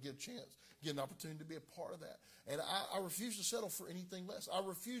was going to get a chance, get an opportunity to be a part of that. And I refuse to settle for anything less. I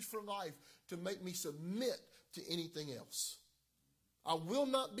refuse for life to make me submit to anything else. I will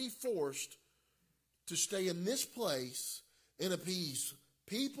not be forced to stay in this place and appease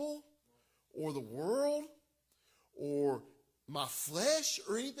people or the world or my flesh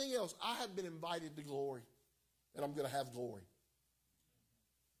or anything else. I have been invited to glory, and I'm going to have glory.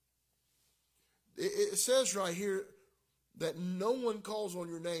 It says right here that no one calls on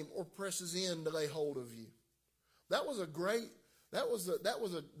your name or presses in to lay hold of you. That was a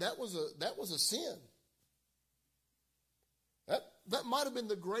sin. That might have been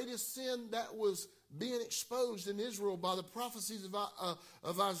the greatest sin that was being exposed in Israel by the prophecies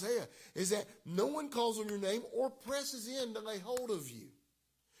of Isaiah, is that no one calls on your name or presses in to lay hold of you.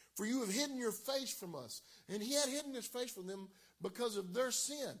 For you have hidden your face from us. And he had hidden his face from them because of their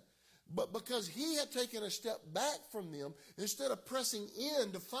sin. But because he had taken a step back from them, instead of pressing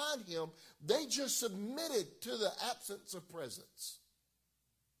in to find him, they just submitted to the absence of presence.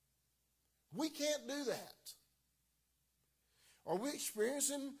 We can't do that. Are we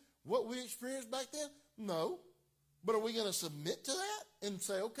experiencing what we experienced back then? No. But are we going to submit to that and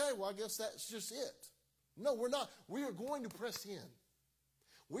say, okay, well, I guess that's just it? No, we're not. We are going to press in.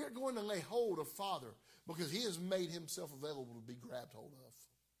 We are going to lay hold of Father because he has made himself available to be grabbed hold of.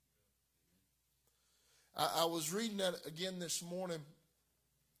 I was reading that again this morning,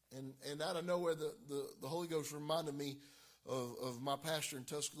 and out of nowhere, the Holy Ghost reminded me of my pastor in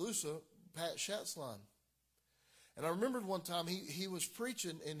Tuscaloosa, Pat Schatzline. And I remembered one time he was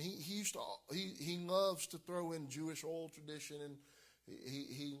preaching, and he loves to throw in Jewish oral tradition, and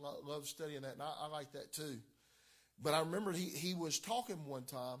he loves studying that, and I like that too. But I remember he was talking one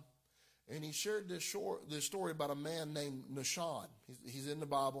time, and he shared this story about a man named Nahshon. He's in the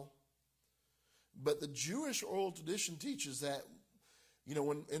Bible. But the Jewish oral tradition teaches that, you know,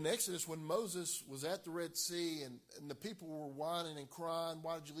 when in Exodus, when Moses was at the Red Sea and the people were whining and crying,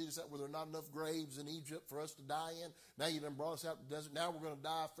 why did you lead us out where there are not enough graves in Egypt for us to die in? Now you done brought us out to the desert. Now we're going to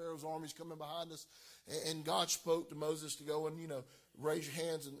die. Pharaoh's army's coming behind us. And God spoke to Moses to go and, you know, raise your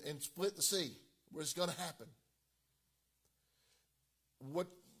hands and split the sea. Where it's going to happen. What,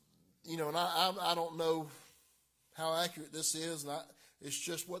 you know, and I don't know how accurate this is, and it's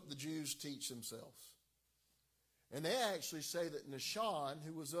just what the Jews teach themselves. And they actually say that Nahshon,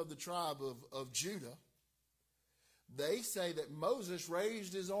 who was of the tribe of Judah, they say that Moses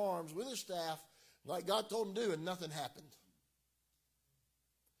raised his arms with his staff like God told him to do, and nothing happened.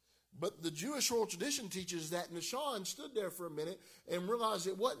 But the Jewish oral tradition teaches that Nahshon stood there for a minute and realized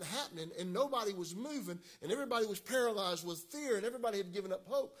it wasn't happening, and nobody was moving, and everybody was paralyzed with fear, and everybody had given up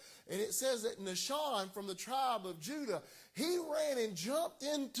hope. And it says that Nahshon from the tribe of Judah, he ran and jumped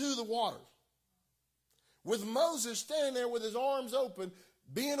into the water, with Moses standing there with his arms open,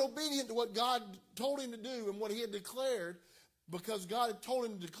 being obedient to what God told him to do and what he had declared, because God had told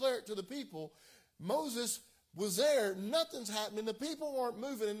him to declare it to the people. Moses was there, nothing's happening, the people weren't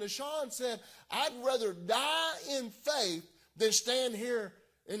moving, and Nahshon said, I'd rather die in faith than stand here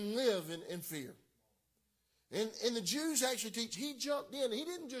and live in fear. And the Jews actually teach, he jumped in. He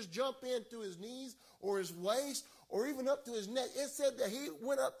didn't just jump in to his knees or his waist or even up to his neck. It said that he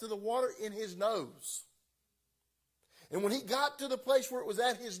went up to the water in his nose. And when he got to the place where it was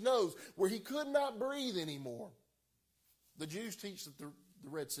at his nose, where he could not breathe anymore, the Jews teach that the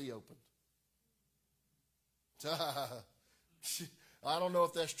Red Sea opened. I don't know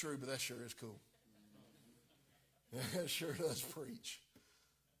if that's true, but that sure is cool. It sure does preach.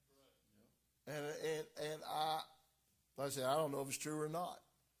 And like I said, I don't know if it's true or not.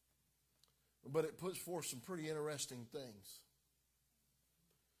 But it puts forth some pretty interesting things.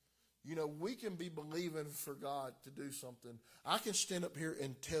 You know, we can be believing for God to do something. I can stand up here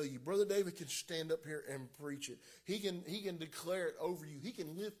and tell you. Brother David can stand up here and preach it. He can declare it over you. He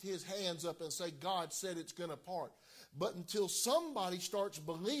can lift his hands up and say, God said it's going to part. But until somebody starts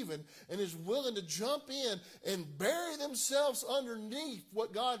believing and is willing to jump in and bury themselves underneath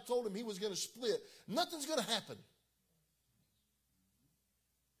what God told him he was going to split, nothing's going to happen.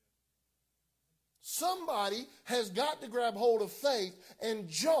 Somebody has got to grab hold of faith and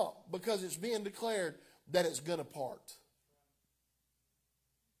jump because it's being declared that it's going to part.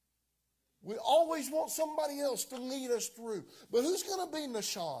 We always want somebody else to lead us through. But who's going to be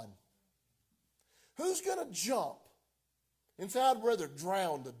Nahshon? Who's going to jump and say, I'd rather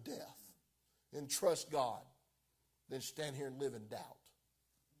drown to death and trust God than stand here and live in doubt?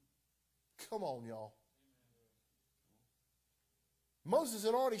 Come on, y'all. Moses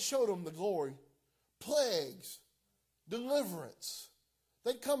had already showed them the glory. Plagues, deliverance.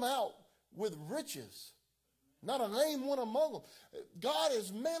 They'd come out with riches. Not a lame one among them. God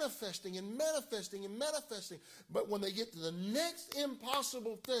is manifesting and manifesting and manifesting. But when they get to the next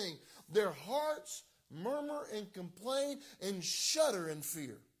impossible thing, their hearts murmur and complain and shudder in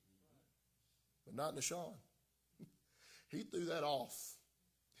fear. But not Nahshon. He threw that off.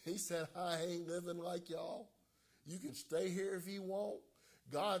 He said, I ain't living like y'all. You can stay here if you want.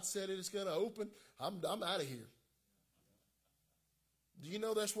 God said it's going to open. I'm out of here. Do you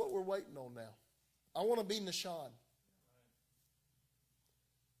know that's what we're waiting on now? I want to be Nahshon.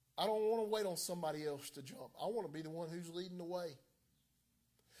 I don't want to wait on somebody else to jump. I want to be the one who's leading the way.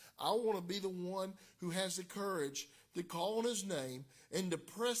 I want to be the one who has the courage to call on his name and to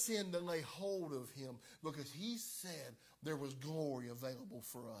press in to lay hold of him because he said there was glory available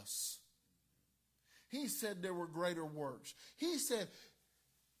for us. He said there were greater works. He said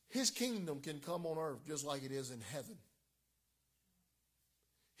his kingdom can come on earth just like it is in heaven.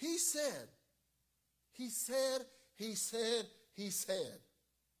 He said.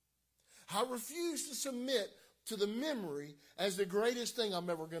 I refuse to submit to the memory as the greatest thing I'm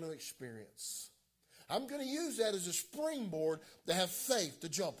ever going to experience. I'm going to use that as a springboard to have faith to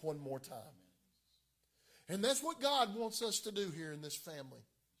jump one more time. And that's what God wants us to do here in this family.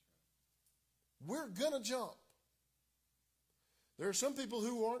 We're going to jump. There are some people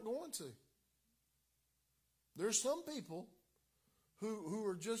who aren't going to. There are some people who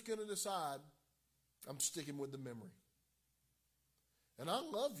are just going to decide, I'm sticking with the memory. And I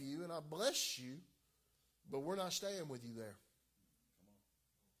love you and I bless you, but we're not staying with you there.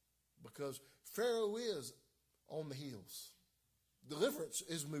 Because Pharaoh is on the heels. Deliverance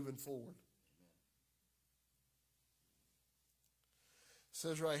is moving forward. It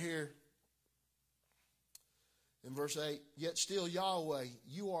says right here, in verse 8, yet still Yahweh,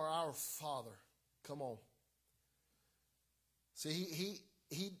 you are our Father. Come on. See,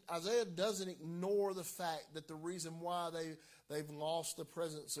 Isaiah doesn't ignore the fact that the reason why they've lost the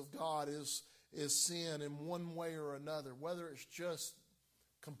presence of God is sin in one way or another. Whether it's just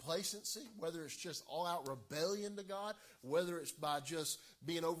complacency, whether it's just all-out rebellion to God, whether it's by just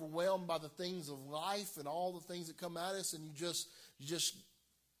being overwhelmed by the things of life and all the things that come at us and you just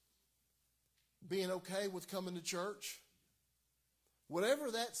being okay with coming to church.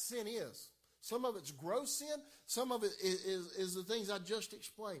 Whatever that sin is. Some of it's gross sin. Some of it is the things I just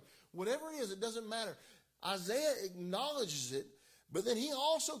explained. Whatever it is, it doesn't matter. Isaiah acknowledges it, but then he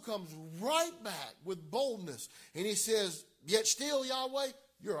also comes right back with boldness. And he says, yet still, Yahweh,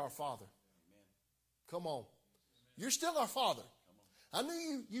 you're our Father. Amen. Come on. You're still our Father. I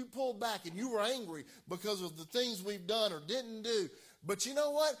knew you pulled back and you were angry because of the things we've done or didn't do. But you know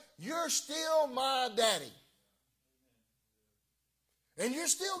what? You're still my daddy. And you're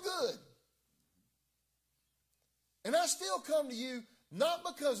still good. And I still come to you not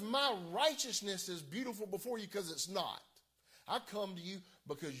because my righteousness is beautiful before you, because it's not. I come to you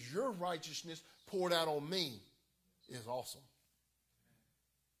because your righteousness poured out on me is awesome.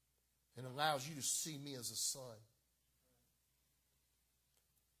 And allows you to see me as a son.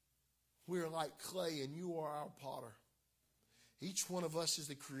 We are like clay and you are our potter. Each one of us is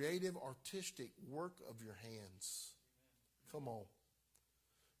the creative, artistic work of your hands. Come on.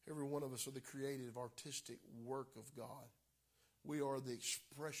 Every one of us are the creative, artistic work of God. We are the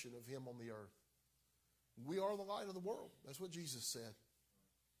expression of him on the earth. We are the light of the world. That's what Jesus said.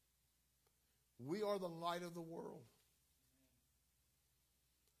 We are the light of the world.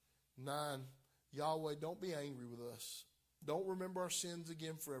 9, Yahweh, don't be angry with us. Don't remember our sins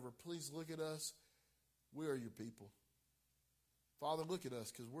again forever. Please look at us. We are your people. Father, look at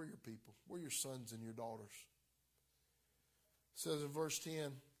us because we're your people. We're your sons and your daughters. It says in verse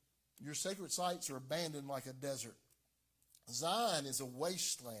 10, your sacred sites are abandoned like a desert. Zion is a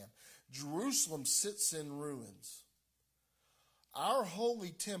wasteland. Jerusalem sits in ruins. Our holy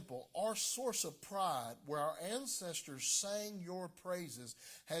temple, our source of pride, where our ancestors sang your praises,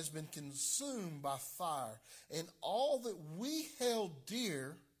 has been consumed by fire, and all that we held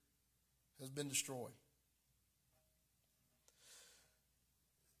dear has been destroyed.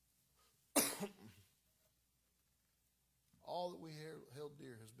 All that we held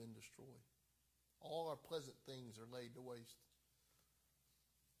dear has been destroyed. All our pleasant things are laid to waste.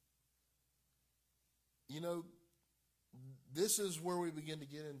 You know, this is where we begin to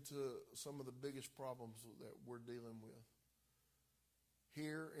get into some of the biggest problems that we're dealing with.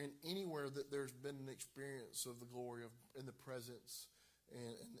 Here and anywhere that there's been an experience of the glory of and the presence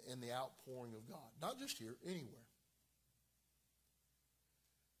and the outpouring of God, not just here, anywhere,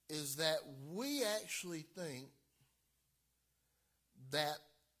 is that we actually think that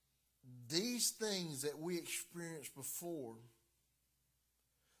these things that we experienced before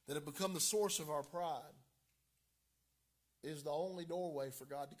that have become the source of our pride is the only doorway for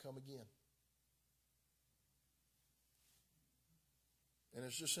God to come again. And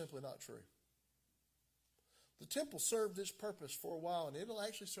it's just simply not true. The temple served its purpose for a while, and it'll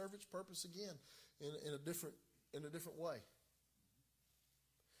actually serve its purpose again in a different way.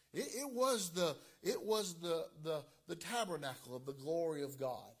 It was the tabernacle of the glory of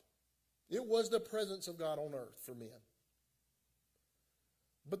God. It was the presence of God on earth for men.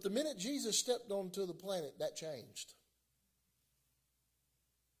 But the minute Jesus stepped onto the planet, that changed.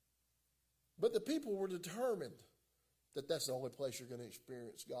 But the people were determined that that's the only place you're going to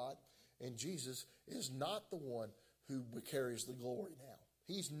experience God. And Jesus is not the one who carries the glory now.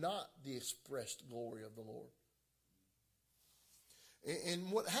 He's not the expressed glory of the Lord.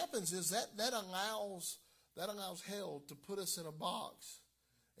 And what happens is that allows hell to put us in a box.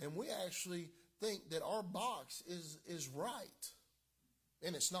 And we actually think that our box is right.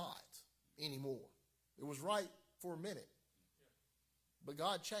 And it's not anymore. It was right for a minute. But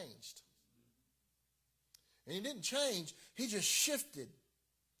God changed. And he didn't change. He just shifted.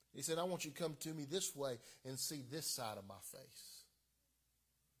 He said, I want you to come to me this way and see this side of my face.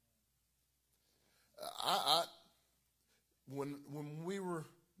 When we were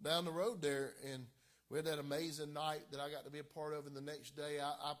down the road there and we had that amazing night that I got to be a part of, and the next day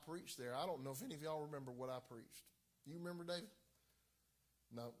I preached there. I don't know if any of y'all remember what I preached. Do you remember, David?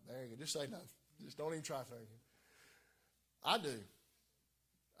 No, there you go. Just say no. Just don't even try to think. I do.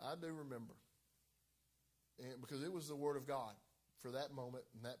 I do remember. And because it was the Word of God for that moment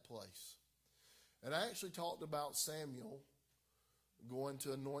and that place. And I actually talked about Samuel going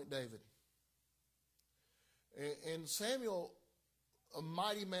to anoint David. And Samuel, a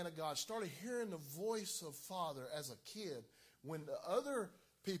mighty man of God, started hearing the voice of Father as a kid when the other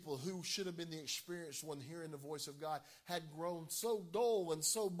people who should have been the experienced one hearing the voice of God had grown so dull and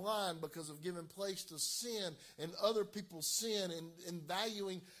so blind because of giving place to sin and other people's sin and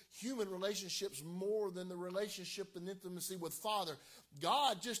valuing human relationships more than the relationship and intimacy with Father.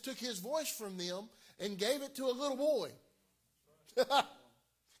 God just took his voice from them and gave it to a little boy.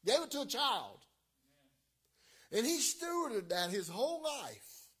 Gave it to a child. And he stewarded that his whole life.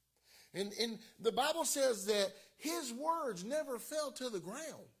 And the Bible says that his words never fell to the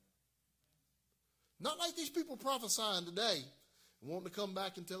ground. Not like these people prophesying today, wanting to come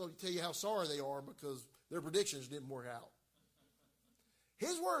back and tell you how sorry they are because their predictions didn't work out.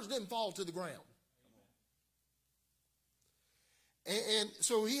 His words didn't fall to the ground. And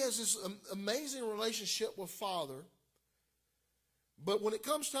so he has this amazing relationship with Father. But when it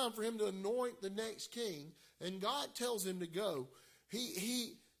comes time for him to anoint the next king, and God tells him to go,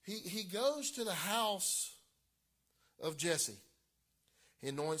 he goes to the house of Jesse. He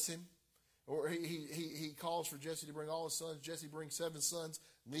anoints him, or he calls for Jesse to bring all his sons. Jesse brings 7 sons,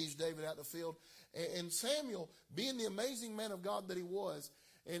 leaves David out in the field. And Samuel, being the amazing man of God that he was,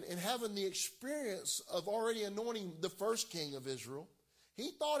 and having the experience of already anointing the first king of Israel, he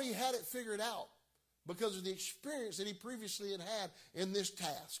thought he had it figured out because of the experience that he previously had in this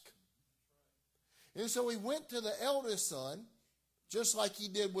task. And so he went to the eldest son, just like he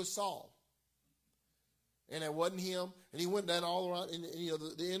did with Saul. And it wasn't him. And he went down all around. And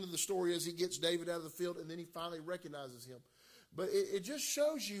the end of the story is he gets David out of the field, and then he finally recognizes him. But it just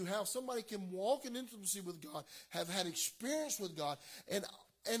shows you how somebody can walk in intimacy with God, have had experience with God, and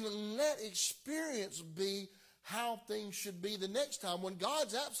let experience be how things should be the next time when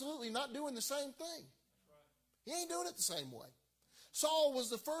God's absolutely not doing the same thing. He ain't doing it the same way. Saul was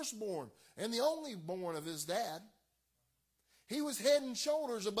the firstborn and the only born of his dad. He was head and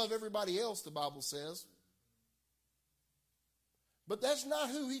shoulders above everybody else, the Bible says. But that's not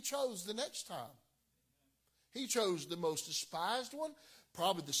who he chose the next time. He chose the most despised one,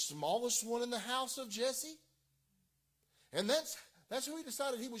 probably the smallest one in the house of Jesse. And that's who he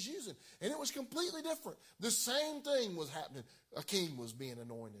decided he was using. And it was completely different. The same thing was happening. A king was being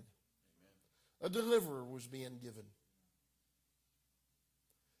anointed. Amen. A deliverer was being given.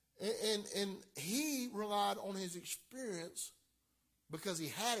 And he relied on his experience because he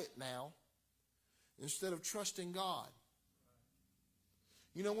had it now instead of trusting God.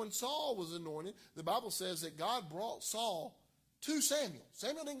 You know, when Saul was anointed, the Bible says that God brought Saul to Samuel.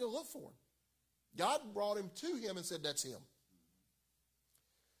 Samuel didn't go look for him. God brought him to him and said, that's him.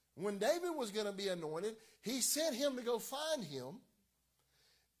 When David was going to be anointed, he sent him to go find him,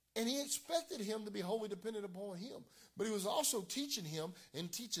 and he expected him to be wholly dependent upon him. But he was also teaching him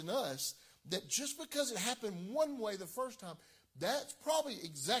and teaching us that just because it happened one way the first time, that's probably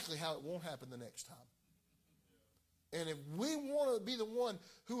exactly how it won't happen the next time. And if we want to be the one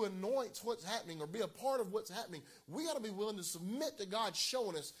who anoints what's happening or be a part of what's happening, we got to be willing to submit to God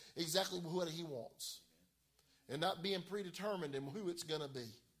showing us exactly what he wants. And not being predetermined in who it's going to be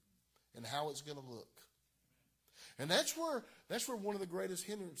and how it's going to look. And that's where one of the greatest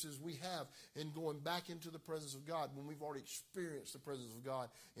hindrances we have in going back into the presence of God when we've already experienced the presence of God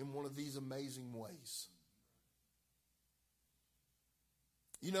in one of these amazing ways.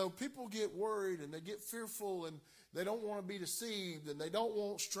 You know, people get worried and they get fearful and they don't want to be deceived and they don't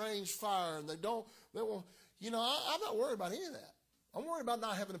want strange fire and they want, you know, I'm not worried about any of that. I'm worried about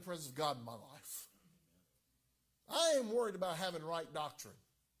not having the presence of God in my life. I am worried about having right doctrine.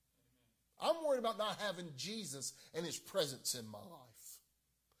 I'm worried about not having Jesus and his presence in my life.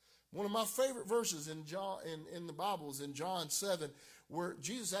 One of my favorite verses in the Bible is in John 7, where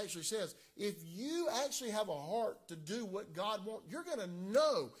Jesus actually says, if you actually have a heart to do what God wants, you're going to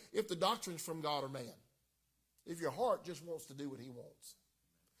know if the doctrine's from God or man. If your heart just wants to do what he wants.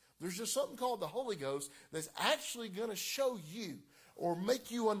 There's just something called the Holy Ghost that's actually going to show you or make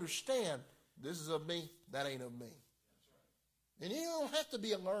you understand, this is of me, that ain't of me. And you don't have to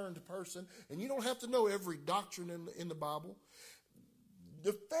be a learned person, and you don't have to know every doctrine in the Bible.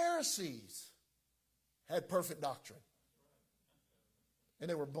 The Pharisees had perfect doctrine. And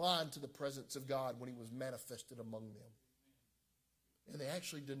they were blind to the presence of God when he was manifested among them. And they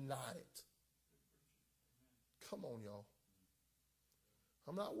actually denied it. Come on, y'all.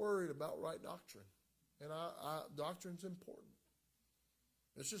 I'm not worried about right doctrine. And doctrine's important.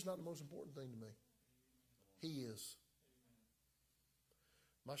 It's just not the most important thing to me. He is.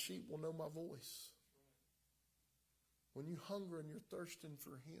 My sheep will know my voice. When you hunger and you're thirsting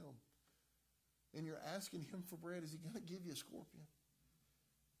for him, and you're asking him for bread, is he going to give you a scorpion?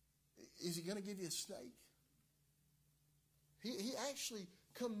 Is he going to give you a snake? He actually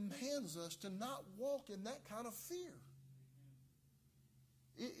commands us to not walk in that kind of fear.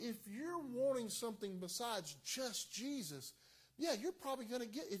 If you're wanting something besides just Jesus, yeah, you're probably going to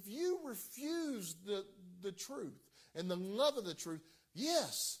get, if you refuse the truth and the love of the truth,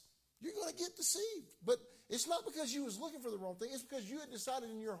 yes, you're going to get deceived. But it's not because you was looking for the wrong thing. It's because you had decided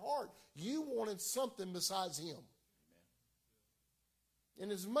in your heart you wanted something besides him.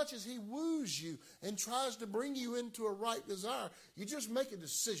 And as much as he woos you and tries to bring you into a right desire, you just make a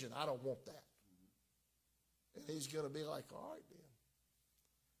decision, I don't want that. And he's going to be like, all right then.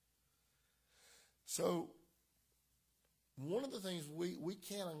 So, one of the things we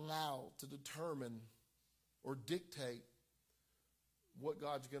can't allow to determine or dictate what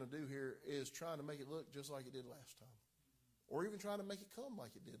God's going to do here is trying to make it look just like it did last time. Or even trying to make it come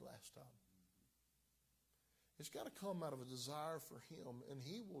like it did last time. It's got to come out of a desire for him, and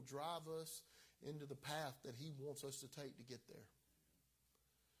he will drive us into the path that he wants us to take to get there.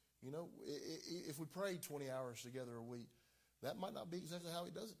 You know, if we prayed 20 hours together a week, that might not be exactly how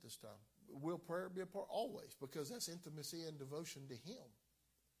he does it this time. Will prayer be a part? Always, because that's intimacy and devotion to him.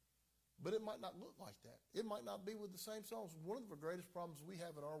 But it might not look like that. It might not be with the same songs. One of the greatest problems we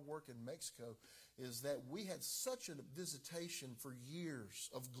have in our work in Mexico is that we had such a visitation for years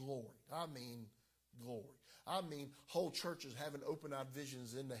of glory. I mean, glory. I mean, whole churches having open-eyed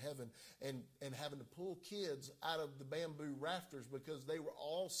visions into heaven and having to pull kids out of the bamboo rafters because they were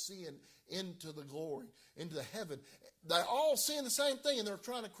all seeing into the glory, into the heaven. They're all seeing the same thing, and they're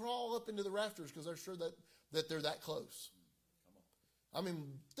trying to crawl up into the rafters because they're sure that they're that close. I mean,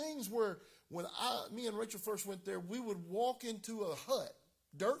 things where when me and Rachel first went there, we would walk into a hut,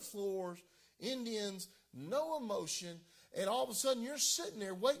 dirt floors, Indians, no emotion, and all of a sudden you're sitting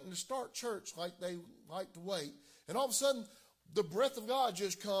there waiting to start church like they like to wait, and all of a sudden the breath of God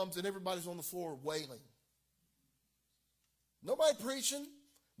just comes and everybody's on the floor wailing. Nobody preaching,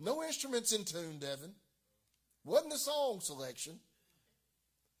 no instruments in tune, Devin. Wasn't a song selection.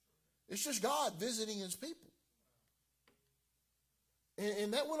 It's just God visiting his people.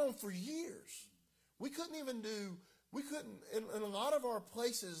 And that went on for years. In a lot of our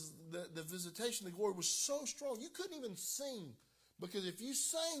places, the visitation, the glory was so strong, you couldn't even sing. Because if you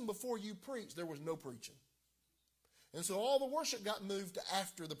sang before you preached, there was no preaching. And so all the worship got moved to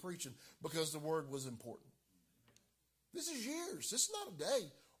after the preaching because the word was important. This is years. This is not a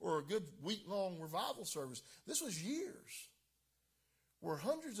day or a good week-long revival service. This was years where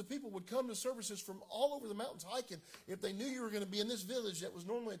hundreds of people would come to services from all over the mountains hiking. If they knew you were going to be in this village that was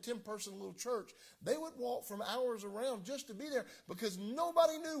normally a 10-person little church, they would walk from hours around just to be there because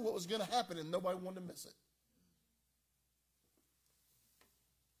nobody knew what was going to happen and nobody wanted to miss it.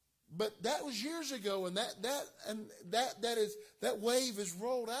 But that was years ago, and that wave is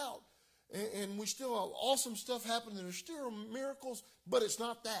rolled out, and we still have awesome stuff happening. There's still miracles, but it's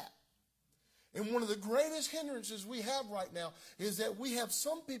not that. And one of the greatest hindrances we have right now is that we have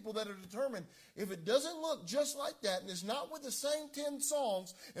some people that are determined if it doesn't look just like that, and it's not with the same 10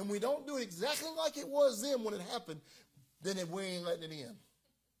 songs, and we don't do it exactly like it was then when it happened, then we ain't letting it in.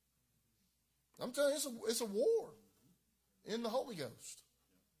 I'm telling you, it's a war in the Holy Ghost.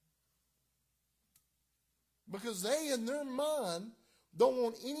 Because they, in their mind, don't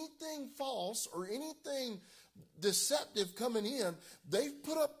want anything false or anything deceptive coming in. They've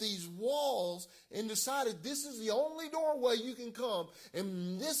put up these walls and decided this is the only doorway you can come.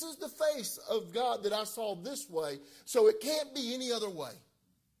 And this is the face of God that I saw this way. So it can't be any other way.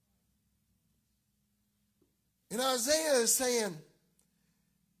 And Isaiah is saying,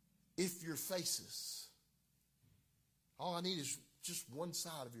 if your faces, all I need is just one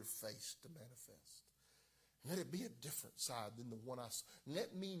side of your face to manifest. Let it be a different side than the one I saw.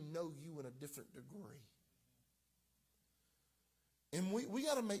 Let me know you in a different degree. And we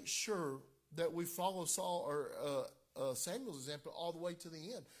got to make sure that we follow Samuel's example all the way to the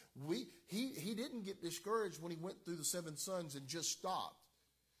end. He didn't get discouraged when he went through the 7 sons and just stopped.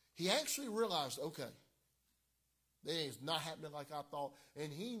 He actually realized, okay, it's not happening like I thought.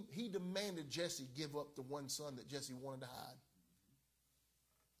 And he demanded Jesse give up the one son that Jesse wanted to hide.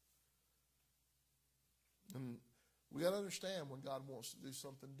 And we got to understand when God wants to do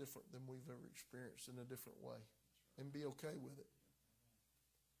something different than we've ever experienced in a different way and be okay with it.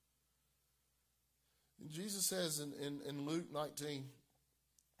 And Jesus says in Luke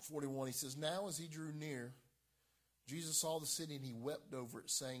 19:41, he says, now as he drew near, Jesus saw the city and he wept over it,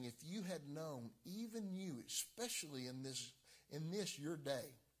 saying, if you had known, even you, especially in this your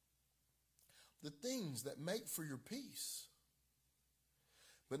day, the things that make for your peace.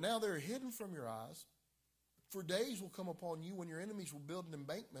 But now they're hidden from your eyes. For days will come upon you when your enemies will build an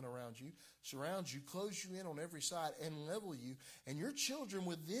embankment around you, surround you, close you in on every side, and level you, and your children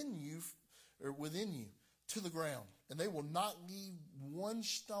within you to the ground. And they will not leave one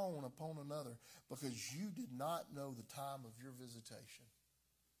stone upon another, because you did not know the time of your visitation.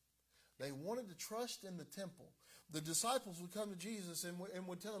 They wanted to trust in the temple. The disciples would come to Jesus and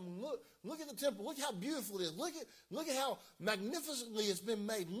would tell him, look at the temple. Look how beautiful it is. Look at how magnificently it's been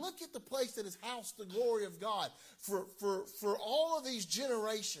made. Look at the place that has housed the glory of God for all of these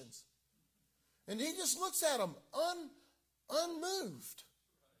generations. And he just looks at them unmoved.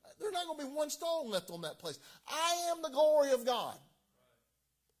 There's not going to be one stone left on that place. I am the glory of God.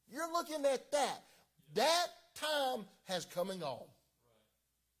 You're looking at that. That time has come and gone.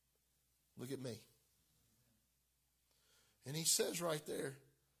 Look at me. And he says right there,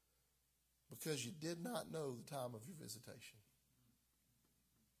 because you did not know the time of your visitation.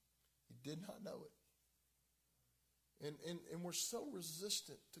 You did not know it. And we're so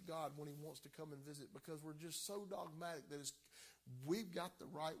resistant to God when he wants to come and visit, because we're just so dogmatic that we've got the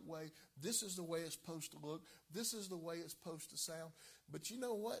right way. This is the way it's supposed to look. This is the way it's supposed to sound. But you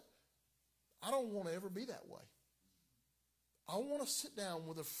know what? I don't want to ever be that way. I want to sit down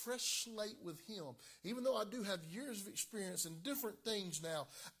with a fresh slate with him. Even though I do have years of experience in different things now,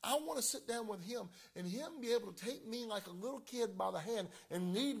 I want to sit down with him and him be able to take me like a little kid by the hand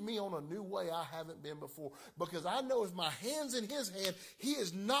and lead me on a new way I haven't been before. Because I know if my hand's in his hand, he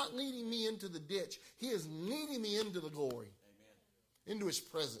is not leading me into the ditch. He is leading me into the glory. Amen. Into his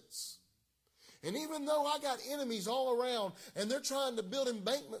presence. And even though I got enemies all around and they're trying to build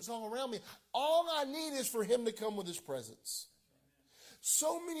embankments all around me, all I need is for him to come with his presence.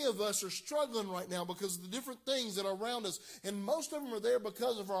 So many of us are struggling right now because of the different things that are around us. And most of them are there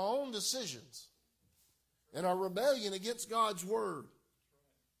because of our own decisions and our rebellion against God's word.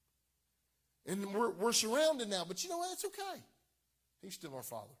 And we're surrounded now. But you know what? It's okay. He's still our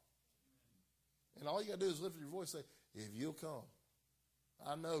Father. And all you got to do is lift your voice and say, if you'll come.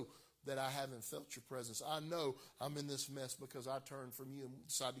 I know that I haven't felt your presence. I know I'm in this mess because I turned from you and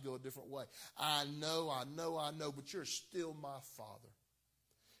decided to go a different way. I know, but you're still my Father.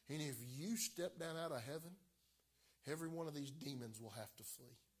 And if you step down out of heaven, every one of these demons will have to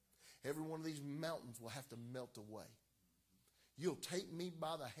flee. Every one of these mountains will have to melt away. You'll take me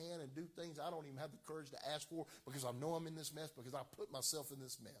by the hand and do things I don't even have the courage to ask for because I know I'm in this mess, because I put myself in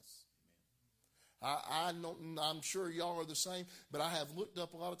this mess. I'm sure y'all are the same, but I have looked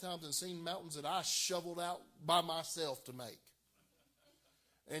up a lot of times and seen mountains that I shoveled out by myself to make.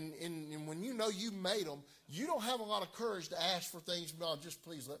 And when you know you made them, you don't have a lot of courage to ask for things beyond just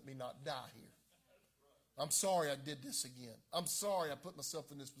please let me not die here. I'm sorry I did this again. I'm sorry I put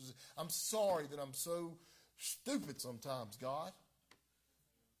myself in this position. I'm sorry that I'm so stupid sometimes, God.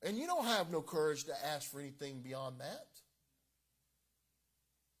 And you don't have no courage to ask for anything beyond that.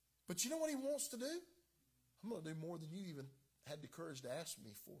 But you know what he wants to do? I'm going to do more than you even had the courage to ask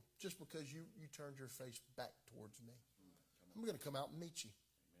me for, just because you turned your face back towards me. I'm going to come out and meet you.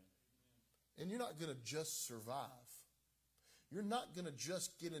 And you're not going to just survive. You're not going to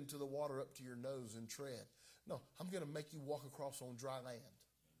just get into the water up to your nose and tread. No, I'm going to make you walk across on dry land.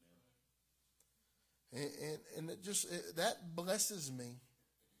 And that blesses me,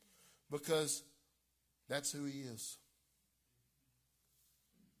 because that's who he is.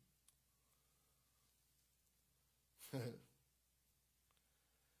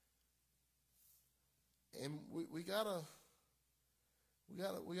 And we gotta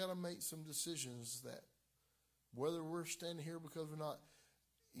make some decisions, that whether we're standing here because we're not,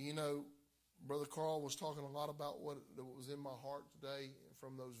 Brother Carl was talking a lot about what was in my heart today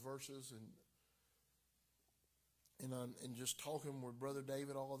from those verses, and just talking with Brother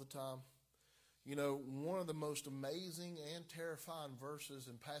David all the time. One of the most amazing and terrifying verses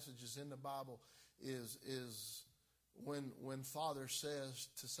and passages in the Bible is when Father says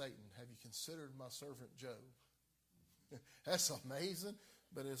to Satan, have you considered my servant Job? That's amazing,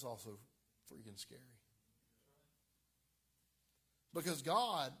 but it's also freaking scary. Because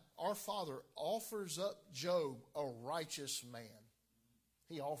God, our Father, offers up Job, a righteous man.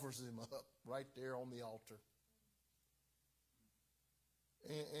 He offers him up right there on the altar.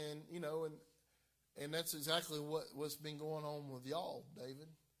 And that's exactly what's been going on with y'all, David.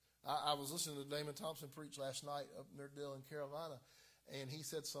 I was listening to Damon Thompson preach last night up in Airedale in Carolina, and he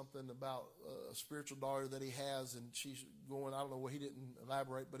said something about a spiritual daughter that he has, and she's going, I don't know what, he didn't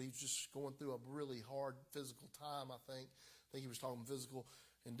elaborate, but he's just going through a really hard physical time, I think. I think he was talking physical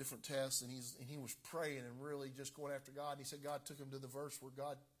and different tests, and he was praying and really just going after God. And he said God took him to the verse where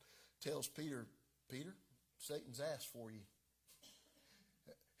God tells Peter, Satan's asked for you.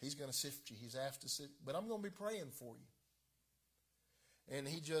 He's going to sift you. He's after sift, but I'm going to be praying for you. And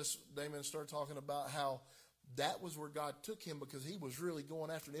Damon started talking about how that was where God took him, because he was really going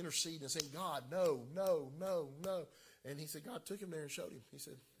after and interceding and saying, God, no. And he said, God took him there and showed him. He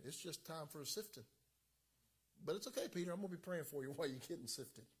said, it's just time for a sifting. But it's okay, Peter, I'm going to be praying for you while you're getting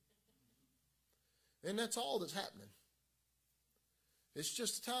sifted. And that's all that's happening. It's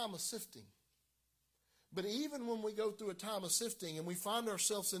just a time of sifting. But even when we go through a time of sifting and we find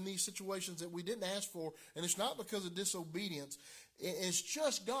ourselves in these situations that we didn't ask for, and it's not because of disobedience, it's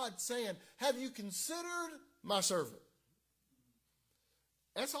just God saying, have you considered my servant?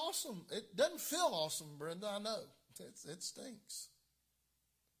 That's awesome. It doesn't feel awesome, Brenda, I know. It stinks.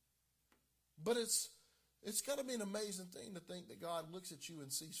 But it's got to be an amazing thing to think that God looks at you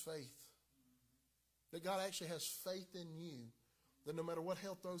and sees faith. That God actually has faith in you, that no matter what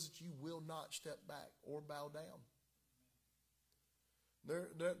hell throws at you, will not step back or bow down.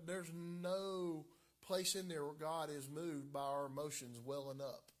 There's no place in there where God is moved by our emotions welling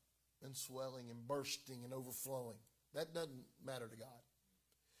up and swelling and bursting and overflowing. That doesn't matter to God.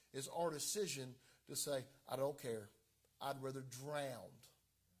 It's our decision to say, I don't care. I'd rather drown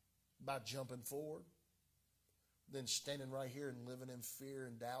by jumping forward than standing right here and living in fear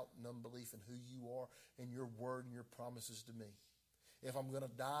and doubt and unbelief in who you are and your word and your promises to me. If I'm going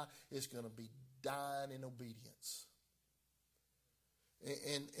to die, it's going to be dying in obedience.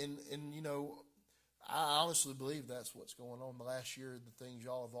 And I honestly believe that's what's going on. The last year, the things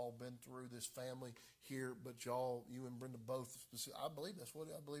y'all have all been through, this family here, but you and Brenda both, I believe that's what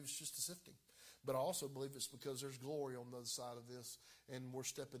I believe. It's just a sifting. But I also believe it's because there's glory on the other side of this, and we're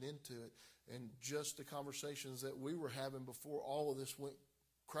stepping into it. And just the conversations that we were having before all of this went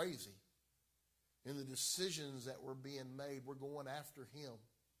crazy, and the decisions that were being made, we're going after him.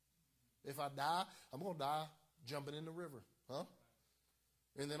 If I die, I'm going to die jumping in the river, huh?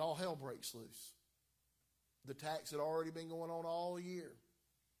 And then all hell breaks loose. The attacks had already been going on all year.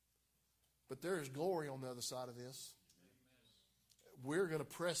 But there is glory on the other side of this. we're going to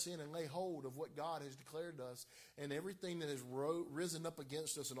press in and lay hold of what God has declared to us, and everything that has risen up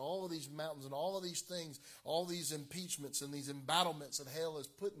against us, and all of these mountains and all of these things, all these impeachments and these embattlements that hell has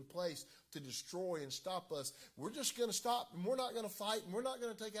put in place to destroy and stop us. We're just going to stop, and we're not going to fight, and we're not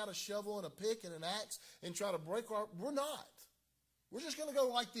going to take out a shovel and a pick and an axe and try to break we're not. We're just going to go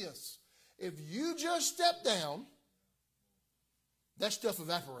like this. If you just step down, that stuff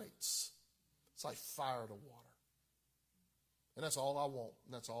evaporates. It's like fire to water. And that's all I want,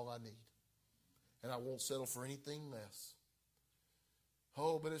 and that's all I need. And I won't settle for anything less.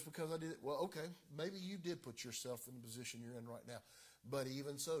 Oh, but it's because I did it. Well, okay, maybe you did put yourself in the position you're in right now. But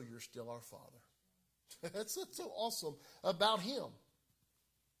even so, you're still our Father. That's so awesome about Him.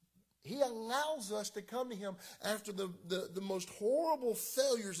 He allows us to come to Him after the most horrible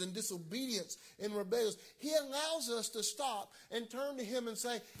failures and disobedience and rebellions. He allows us to stop and turn to Him and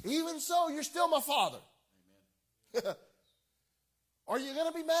say, even so, you're still my Father. Amen. Are you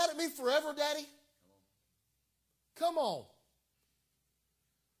going to be mad at me forever, Daddy? Come on.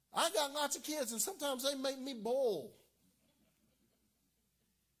 I got lots of kids, and sometimes they make me boil.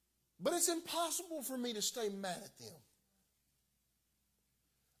 But it's impossible for me to stay mad at them.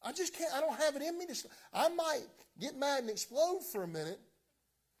 I just can't. I don't have it in me to. I might get mad and explode for a minute,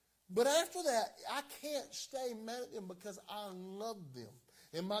 but after that, I can't stay mad at them because I love them,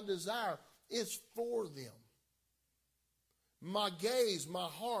 and my desire is for them. My gaze, my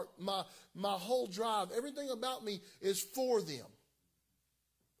heart, my whole drive, everything about me is for them.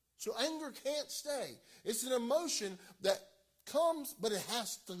 So anger can't stay. It's an emotion that comes, but it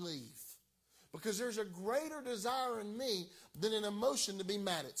has to leave. Because there's a greater desire in me than an emotion to be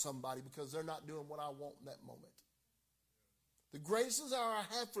mad at somebody because they're not doing what I want in that moment. The greatest desire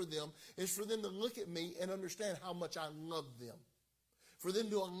I have for them is for them to look at me and understand how much I love them. For them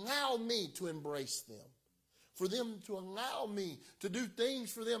to allow me to embrace them. For them to allow me to do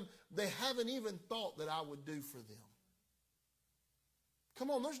things for them they haven't even thought that I would do for them. Come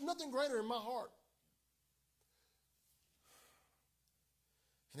on, there's nothing greater in my heart.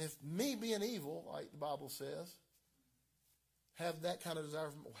 And if me being evil, like the Bible says, have that kind of desire,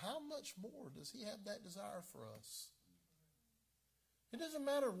 how much more does He have that desire for us? It doesn't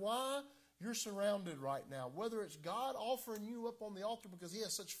matter why you're surrounded right now, whether it's God offering you up on the altar because He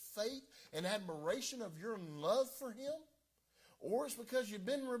has such faith and admiration of your love for Him, or it's because you've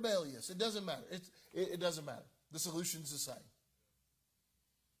been rebellious. It doesn't matter. It doesn't matter. The solution's the same.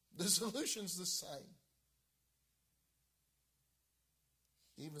 The solution's the same.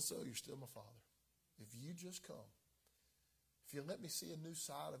 Even so, you're still my Father. If you just come, if you let me see a new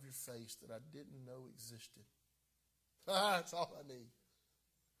side of your face that I didn't know existed, that's all I need.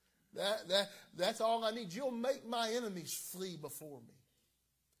 That's all I need. You'll make my enemies flee before me.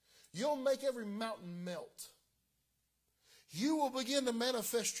 You'll make every mountain melt. You will begin to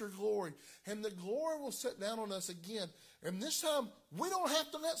manifest your glory, and the glory will sit down on us again. And this time, we don't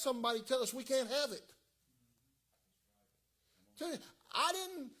have to let somebody tell us we can't have it. I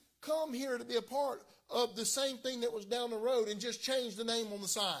didn't come here to be a part of the same thing that was down the road and just change the name on the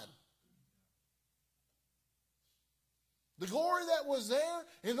sign. The glory that was there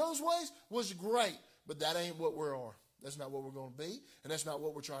in those ways was great, but that ain't what we are. That's not what we're going to be, and that's not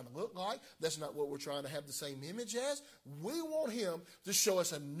what we're trying to look like. That's not what we're trying to have the same image as. We want Him to show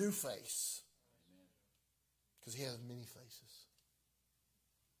us a new face, because He has many faces.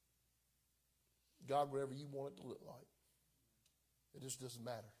 God, whatever you want it to look like. It just doesn't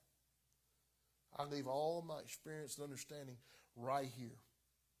matter. I leave all my experience and understanding right here,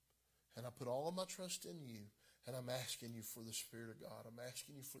 and I put all of my trust in you. And I'm asking you for the Spirit of God. I'm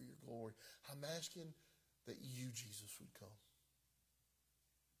asking you for your glory. I'm asking that you, Jesus, would come.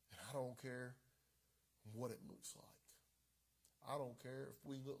 And I don't care what it looks like. I don't care if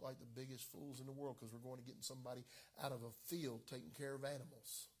we look like the biggest fools in the world because we're going to get somebody out of a field taking care of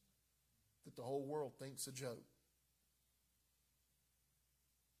animals that the whole world thinks a joke.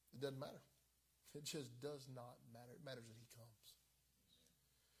 It doesn't matter. It just does not matter. It matters that He comes.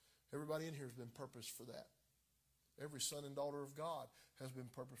 Everybody in here has been purposed for that. Every son and daughter of God has been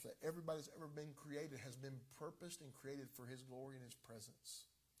purposed for that. Everybody that's ever been created has been purposed and created for His glory and His presence.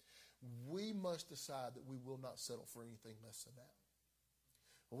 We must decide that we will not settle for anything less than that.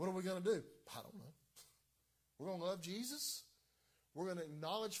 Well, what are we going to do? I don't know. We're going to love Jesus. We're going to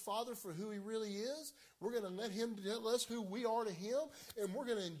acknowledge Father for who He really is. We're going to let Him tell us who we are to Him. And we're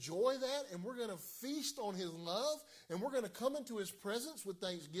going to enjoy that. And we're going to feast on His love. And we're going to come into His presence with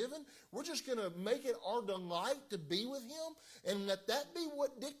thanksgiving. We're just going to make it our delight to be with Him. And let that be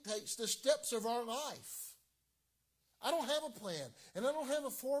what dictates the steps of our life. I don't have a plan. And I don't have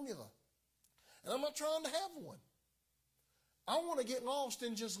a formula. And I'm not trying to have one. I want to get lost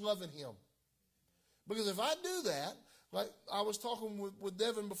in just loving him. Because if I do that, like I was talking with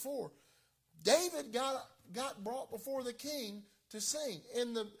Devin before, David got brought before the king to sing.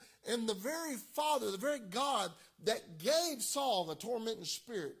 And the very Father, the very God that gave Saul the tormenting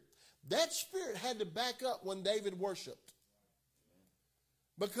spirit, that spirit had to back up when David worshiped.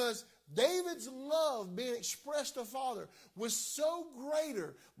 Because David's love being expressed to Father was so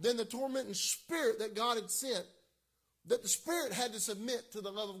greater than the tormenting spirit that God had sent, that the spirit had to submit to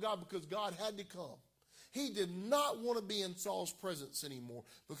the love of God because God had to come. He did not want to be in Saul's presence anymore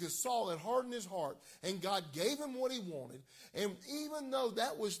because Saul had hardened his heart and God gave him what he wanted. And even though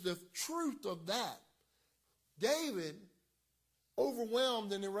that was the truth of that, David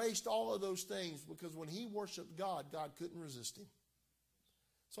overwhelmed and erased all of those things because when he worshiped God, God couldn't resist him.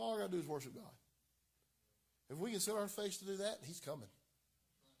 So all I got to do is worship God. If we can set our face to do that, he's coming.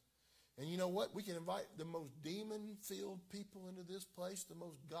 And you know what? We can invite the most demon-filled people into this place, the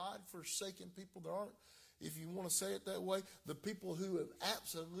most God-forsaken people there aren't. If you want to say it that way, the people who have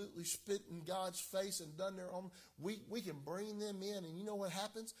absolutely spit in God's face and done their own, we can bring them in. And you know what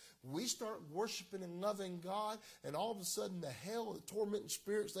happens? We start worshiping and loving God, and all of a sudden the hell, the tormenting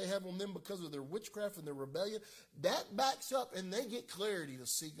spirits they have on them because of their witchcraft and their rebellion, that backs up and they get clarity to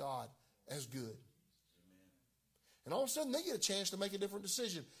see God as good. Amen. And all of a sudden they get a chance to make a different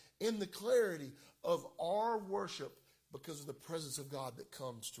decision in the clarity of our worship because of the presence of God that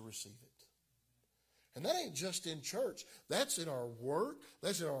comes to receive it. And that ain't just in church. That's in our work.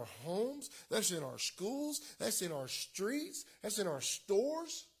 That's in our homes. That's in our schools. That's in our streets. That's in our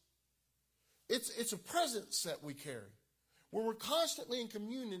stores. It's a presence that we carry where we're constantly in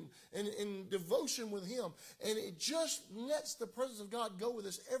communion and in devotion with him. And it just lets the presence of God go with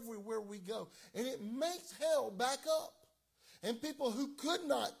us everywhere we go. And it makes hell back up. And people who could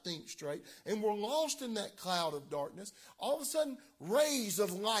not think straight and were lost in that cloud of darkness, all of a sudden rays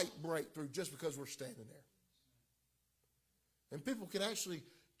of light break through just because we're standing there. And people can actually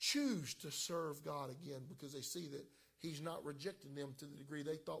choose to serve God again because they see that he's not rejecting them to the degree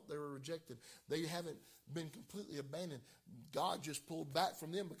they thought they were rejected. They haven't been completely abandoned. God just pulled back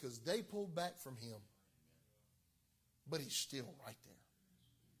from them because they pulled back from him. But he's still right there.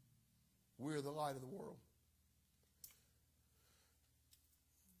 We're the light of the world.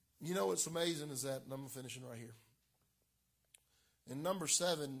 You know what's amazing is that, and I'm finishing right here. In number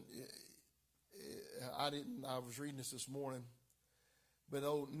 7, I was reading this morning, but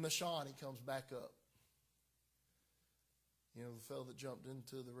old Nahshon, he comes back up. You know, the fellow that jumped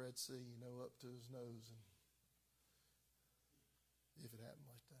into the Red Sea, you know, up to his nose, and if it happened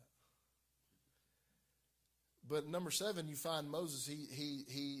like that. But number 7, you find Moses,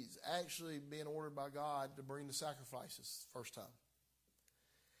 he's actually being ordered by God to bring the sacrifices first time.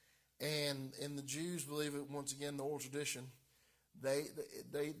 And the Jews believe it, once again, the oral tradition, they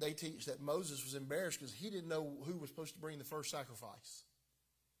teach that Moses was embarrassed because he didn't know who was supposed to bring the first sacrifice.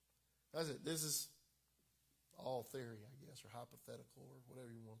 That's it. This is all theory, I guess, or hypothetical, or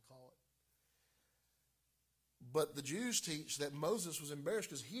whatever you want to call it. But the Jews teach that Moses was embarrassed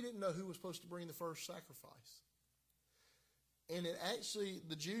because he didn't know who was supposed to bring the first sacrifice. And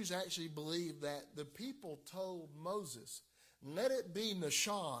the Jews actually believe that the people told Moses, let it be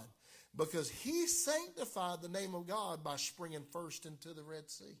Nahshon, because he sanctified the name of God by springing first into the Red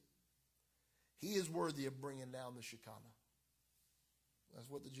Sea. He is worthy of bringing down the Shekinah. That's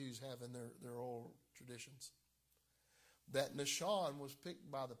what the Jews have in their oral traditions. That Nahshon was picked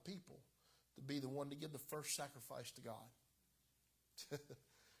by the people to be the one to give the first sacrifice to God.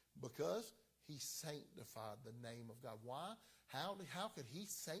 Because he sanctified the name of God. Why? How could he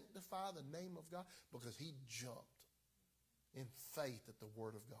sanctify the name of God? Because he jumped in faith at the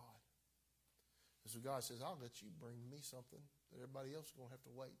word of God. And so God says, I'll let you bring me something that everybody else is going to have to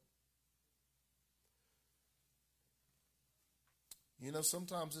wait. You know,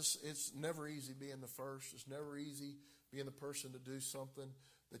 sometimes it's never easy being the first. It's never easy being the person to do something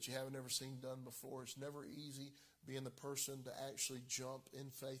that you haven't ever seen done before. It's never easy being the person to actually jump in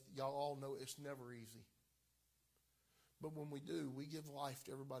faith. Y'all all know it's never easy. But when we do, we give life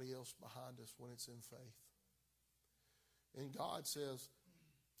to everybody else behind us when it's in faith. And God says,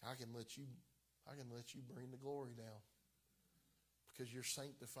 I can let you bring the glory down. Because you're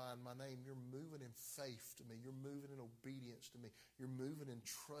sanctifying my name. You're moving in faith to me. You're moving in obedience to me. You're moving in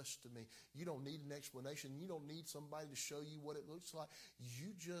trust to me. You don't need an explanation. You don't need somebody to show you what it looks like.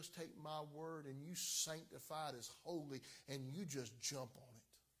 You just take my word and you sanctify it as holy and you just jump on it.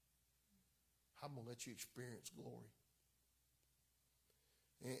 I'm going to let you experience glory.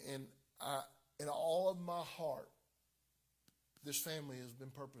 And in all of my heart, this family has been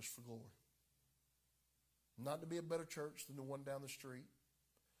purposed for glory. not to be a better church than the one down the street,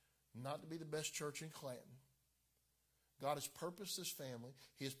 not to be the best church in Clanton. God has purposed this family.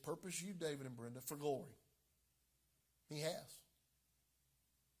 He has purposed you, David and Brenda, for glory. He has.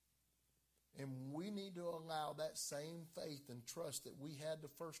 And we need to allow that same faith and trust that we had the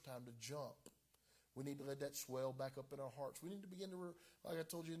first time to jump. We need to let that swell back up in our hearts. We need to begin to, like I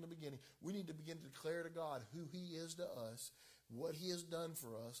told you in the beginning, we need to begin to declare to God who He is to us, what He has done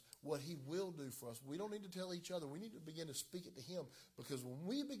for us, what He will do for us. We don't need to tell each other. We need to begin to speak it to Him, because when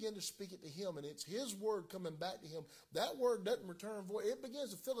we begin to speak it to Him and it's His word coming back to Him, that word doesn't return void. It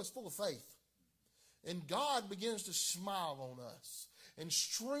begins to fill us full of faith. And God begins to smile on us. And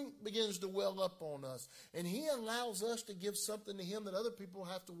strength begins to well up on us. And He allows us to give something to Him that other people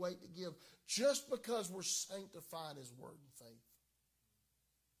have to wait to give, just because we're sanctifying His word in faith.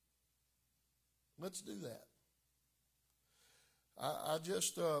 Let's do that.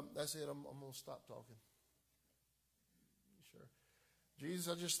 That's it. I'm going to stop talking. Sure.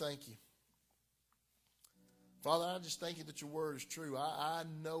 Jesus, I just thank you. Father, I just thank you that your word is true. I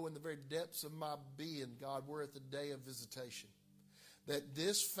know in the very depths of my being, God, we're at the day of visitation. That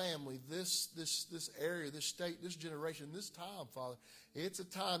this family, this area, this state, this generation, this time, Father, it's a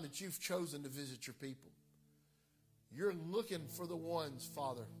time that you've chosen to visit your people. You're looking for the ones,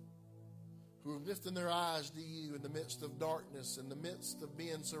 Father, who are lifting their eyes to you in the midst of darkness, in the midst of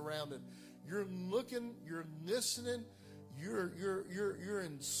being surrounded. You're looking, you're listening, you're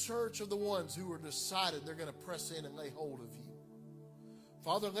in search of the ones who are decided they're going to press in and lay hold of you.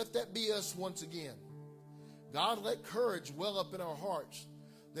 Father, let that be us once again. God, let courage well up in our hearts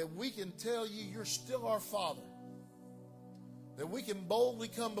that we can tell you you're still our Father. That we can boldly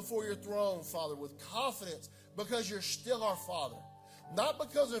come before your throne, Father, with confidence, because you're still our Father. Not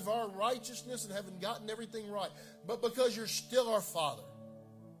because of our righteousness and having gotten everything right, but because you're still our Father.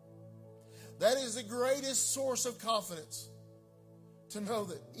 That is the greatest source of confidence, to know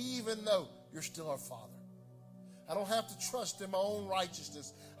that even though you're still our Father, I don't have to trust in my own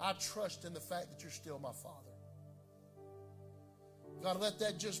righteousness. I trust in the fact that you're still my Father. God, let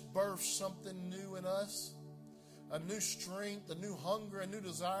that just birth something new in us, a new strength, a new hunger, a new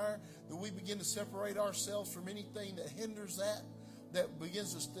desire, that we begin to separate ourselves from anything that hinders that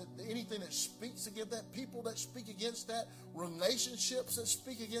begins to, anything that speaks against that, people that speak against that, relationships that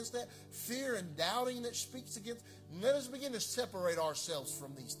speak against that, fear and doubting that speaks against. Let us begin to separate ourselves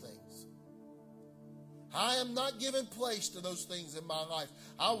from these things. I am not giving place to those things in my life.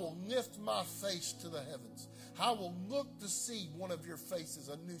 I will lift my face to the heavens. I will look to see one of your faces,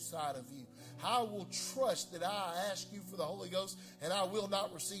 a new side of you. I will trust that I ask you for the Holy Ghost, and I will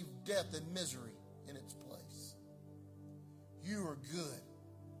not receive death and misery in its place. You are good,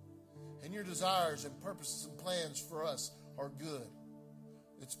 and your desires and purposes and plans for us are good.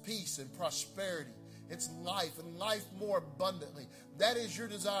 It's peace and prosperity. It's life, and life more abundantly. That is your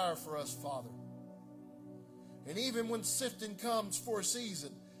desire for us, Father. And even when sifting comes for a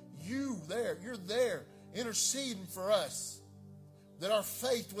season, you're there interceding for us, that our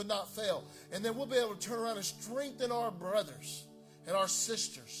faith would not fail, and that we'll be able to turn around and strengthen our brothers and our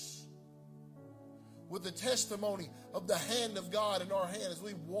sisters with the testimony of the hand of God in our hand as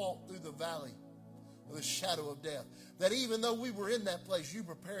we walk through the valley of the shadow of death. That even though we were in that place, you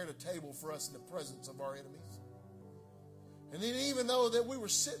prepared a table for us in the presence of our enemies. And then even though that we were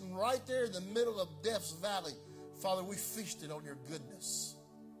sitting right there in the middle of death's valley, Father, we feasted on your goodness.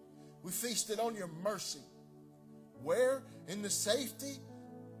 We feasted on your mercy. Where? In the safety?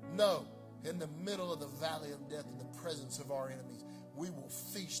 No. In the middle of the valley of death, in the presence of our enemies, we will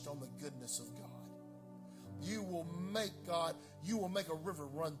feast on the goodness of God. You will make a river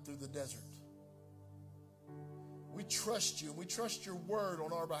run through the desert. We trust you, and we trust your word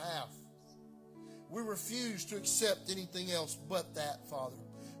on our behalf. We refuse to accept anything else but that, Father.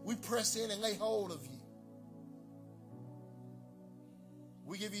 We press in and lay hold of you.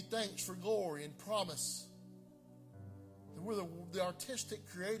 We give you thanks for glory and promise that we're the artistic,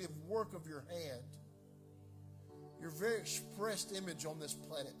 creative work of your hand. Your very expressed image on this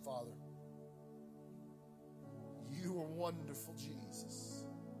planet, Father. You are wonderful, Jesus.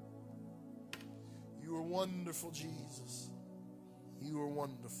 You are wonderful, Jesus. You are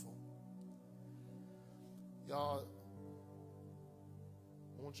wonderful. Y'all,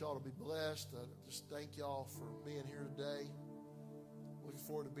 I want y'all to be blessed. I just thank y'all for being here today. Looking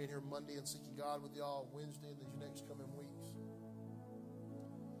forward to being here Monday and seeking God with y'all Wednesday and these next coming weeks.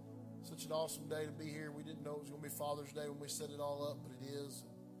 Such an awesome day to be here. We didn't know it was going to be Father's Day when we set it all up, but it is.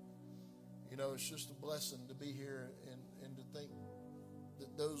 You know, it's just a blessing to be here and to think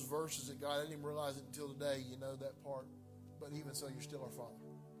that those verses that God, I didn't even realize it until today, you know, that part. But even so, you're still our Father.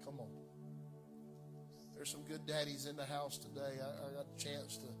 Come on. There's some good daddies in the house today. I got a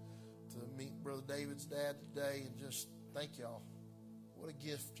chance to meet Brother David's dad today, and just thank y'all. What a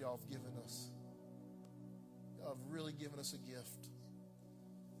gift y'all have given us. Y'all have really given us a gift.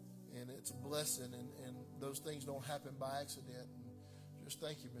 And it's a blessing, and those things don't happen by accident. And just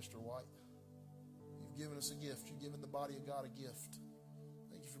thank you, Mr. White. You've given us a gift. You've given the body of God a gift.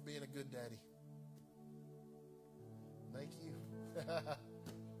 Thank you for being a good daddy. Thank you.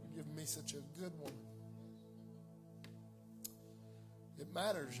 You've given me such a good one. It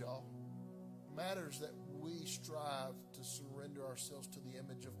matters, y'all. It matters that we strive to surrender ourselves to the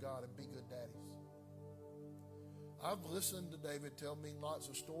image of God and be good daddies. I've listened to David tell me lots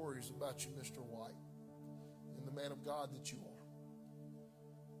of stories about you, Mr. White, and the man of God that you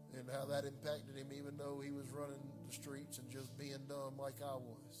are, and how that impacted him even though he was running the streets and just being dumb like I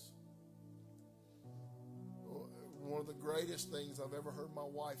was. One of the greatest things I've ever heard my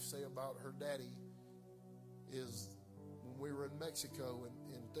wife say about her daddy is when we were in Mexico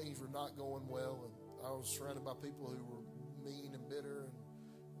and things were not going well, and I was surrounded by people who were mean and bitter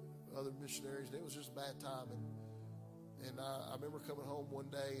and other missionaries, and it was just a bad time. And I remember coming home one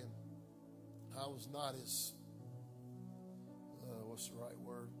day, and I was not as, what's the right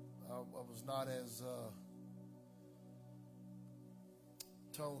word? I was not as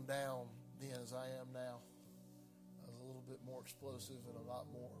toned down then as I am now. I was a little bit more explosive and a lot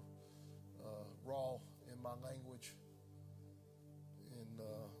more raw in my language, and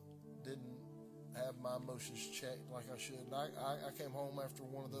didn't have my emotions checked like I should. And I came home after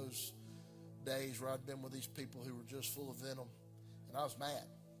one of those days where I'd been with these people who were just full of venom, and I was mad.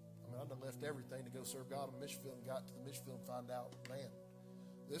 I mean, I'd done left everything to go serve God in mission field, and got to the mission field and found out, man,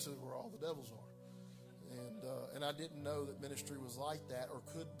 this is where all the devils are. And I didn't know that ministry was like that or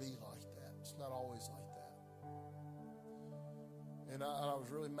could be like that. It's not always like that. And I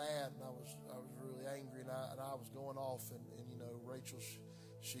was really mad, and I was really angry, and I was going off, and you know, Rachel,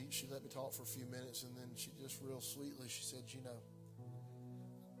 she let me talk for a few minutes, and then she just real sweetly, she said, you know,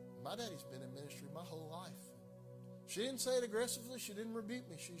 my daddy's been in ministry my whole life. She didn't say it aggressively. She didn't rebuke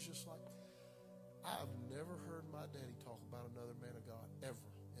me. She's just like, I've never heard my daddy talk about another man of God ever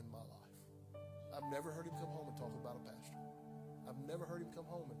in my life. I've never heard him come home and talk about a pastor. I've never heard him come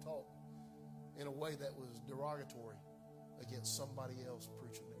home and talk in a way that was derogatory against somebody else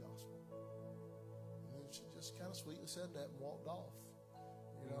preaching the gospel. And then she just kind of sweetly said that and walked off.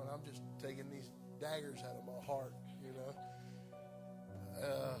 You know, and I'm just taking these daggers out of my heart, you know.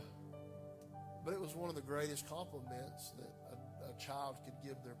 But it was one of the greatest compliments that a child could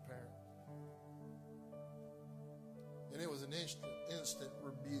give their parent. And it was an instant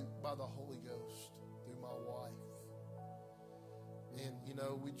rebuke by the Holy Ghost through my wife. And, you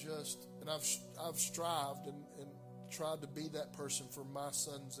know, I've strived and tried to be that person for my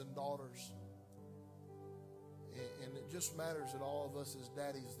sons and daughters. And it just matters that all of us as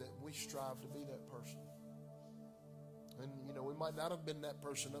daddies, that we strive to be that person. And, you know, we might not have been that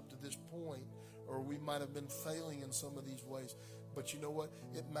person up to this point, or we might have been failing in some of these ways. But you know what?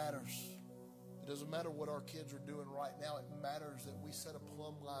 It matters. It doesn't matter what our kids are doing right now. It matters that we set a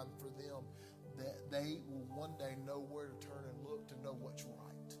plumb line for them, that they will one day know where to turn and look to know what's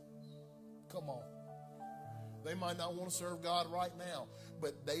right. Come on. They might not want to serve God right now,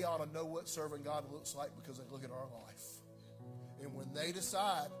 but they ought to know what serving God looks like because they look at our life. And when they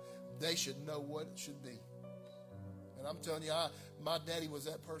decide, they should know what it should be. And I'm telling you, my daddy was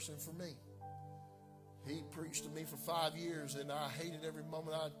that person for me. He preached to me for 5 years, and I hated every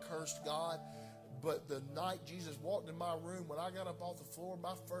moment. I cursed God. But the night Jesus walked in my room, when I got up off the floor,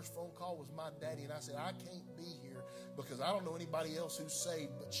 my first phone call was my daddy. And I said, I can't be here because I don't know anybody else who's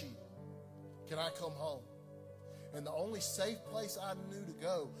saved but you. Can I come home? And the only safe place I knew to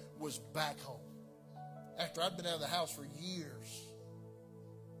go was back home. After I'd been out of the house for years.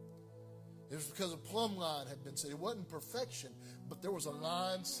 It was because a plumb line had been set. It wasn't perfection, but there was a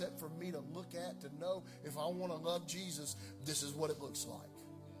line set for me to look at to know if I want to love Jesus, this is what it looks like.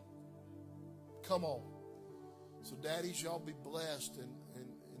 Come on. So daddies, y'all be blessed, and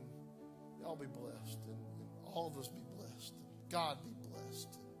y'all be blessed, and all of us be blessed, and God be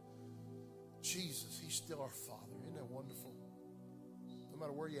blessed. And Jesus, He's still our Father. Isn't that wonderful? No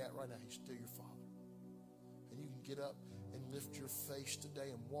matter where you're at right now, He's still your Father. And you can get up and lift your face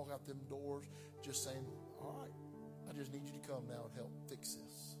today and walk out them doors just saying, all right, I just need you to come now and help fix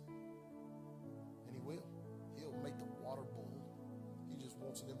this. And He will. He'll make the water boil. He just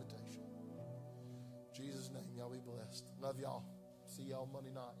wants an invitation. In Jesus' name, y'all be blessed. Love y'all. See y'all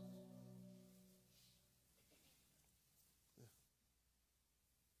Monday night.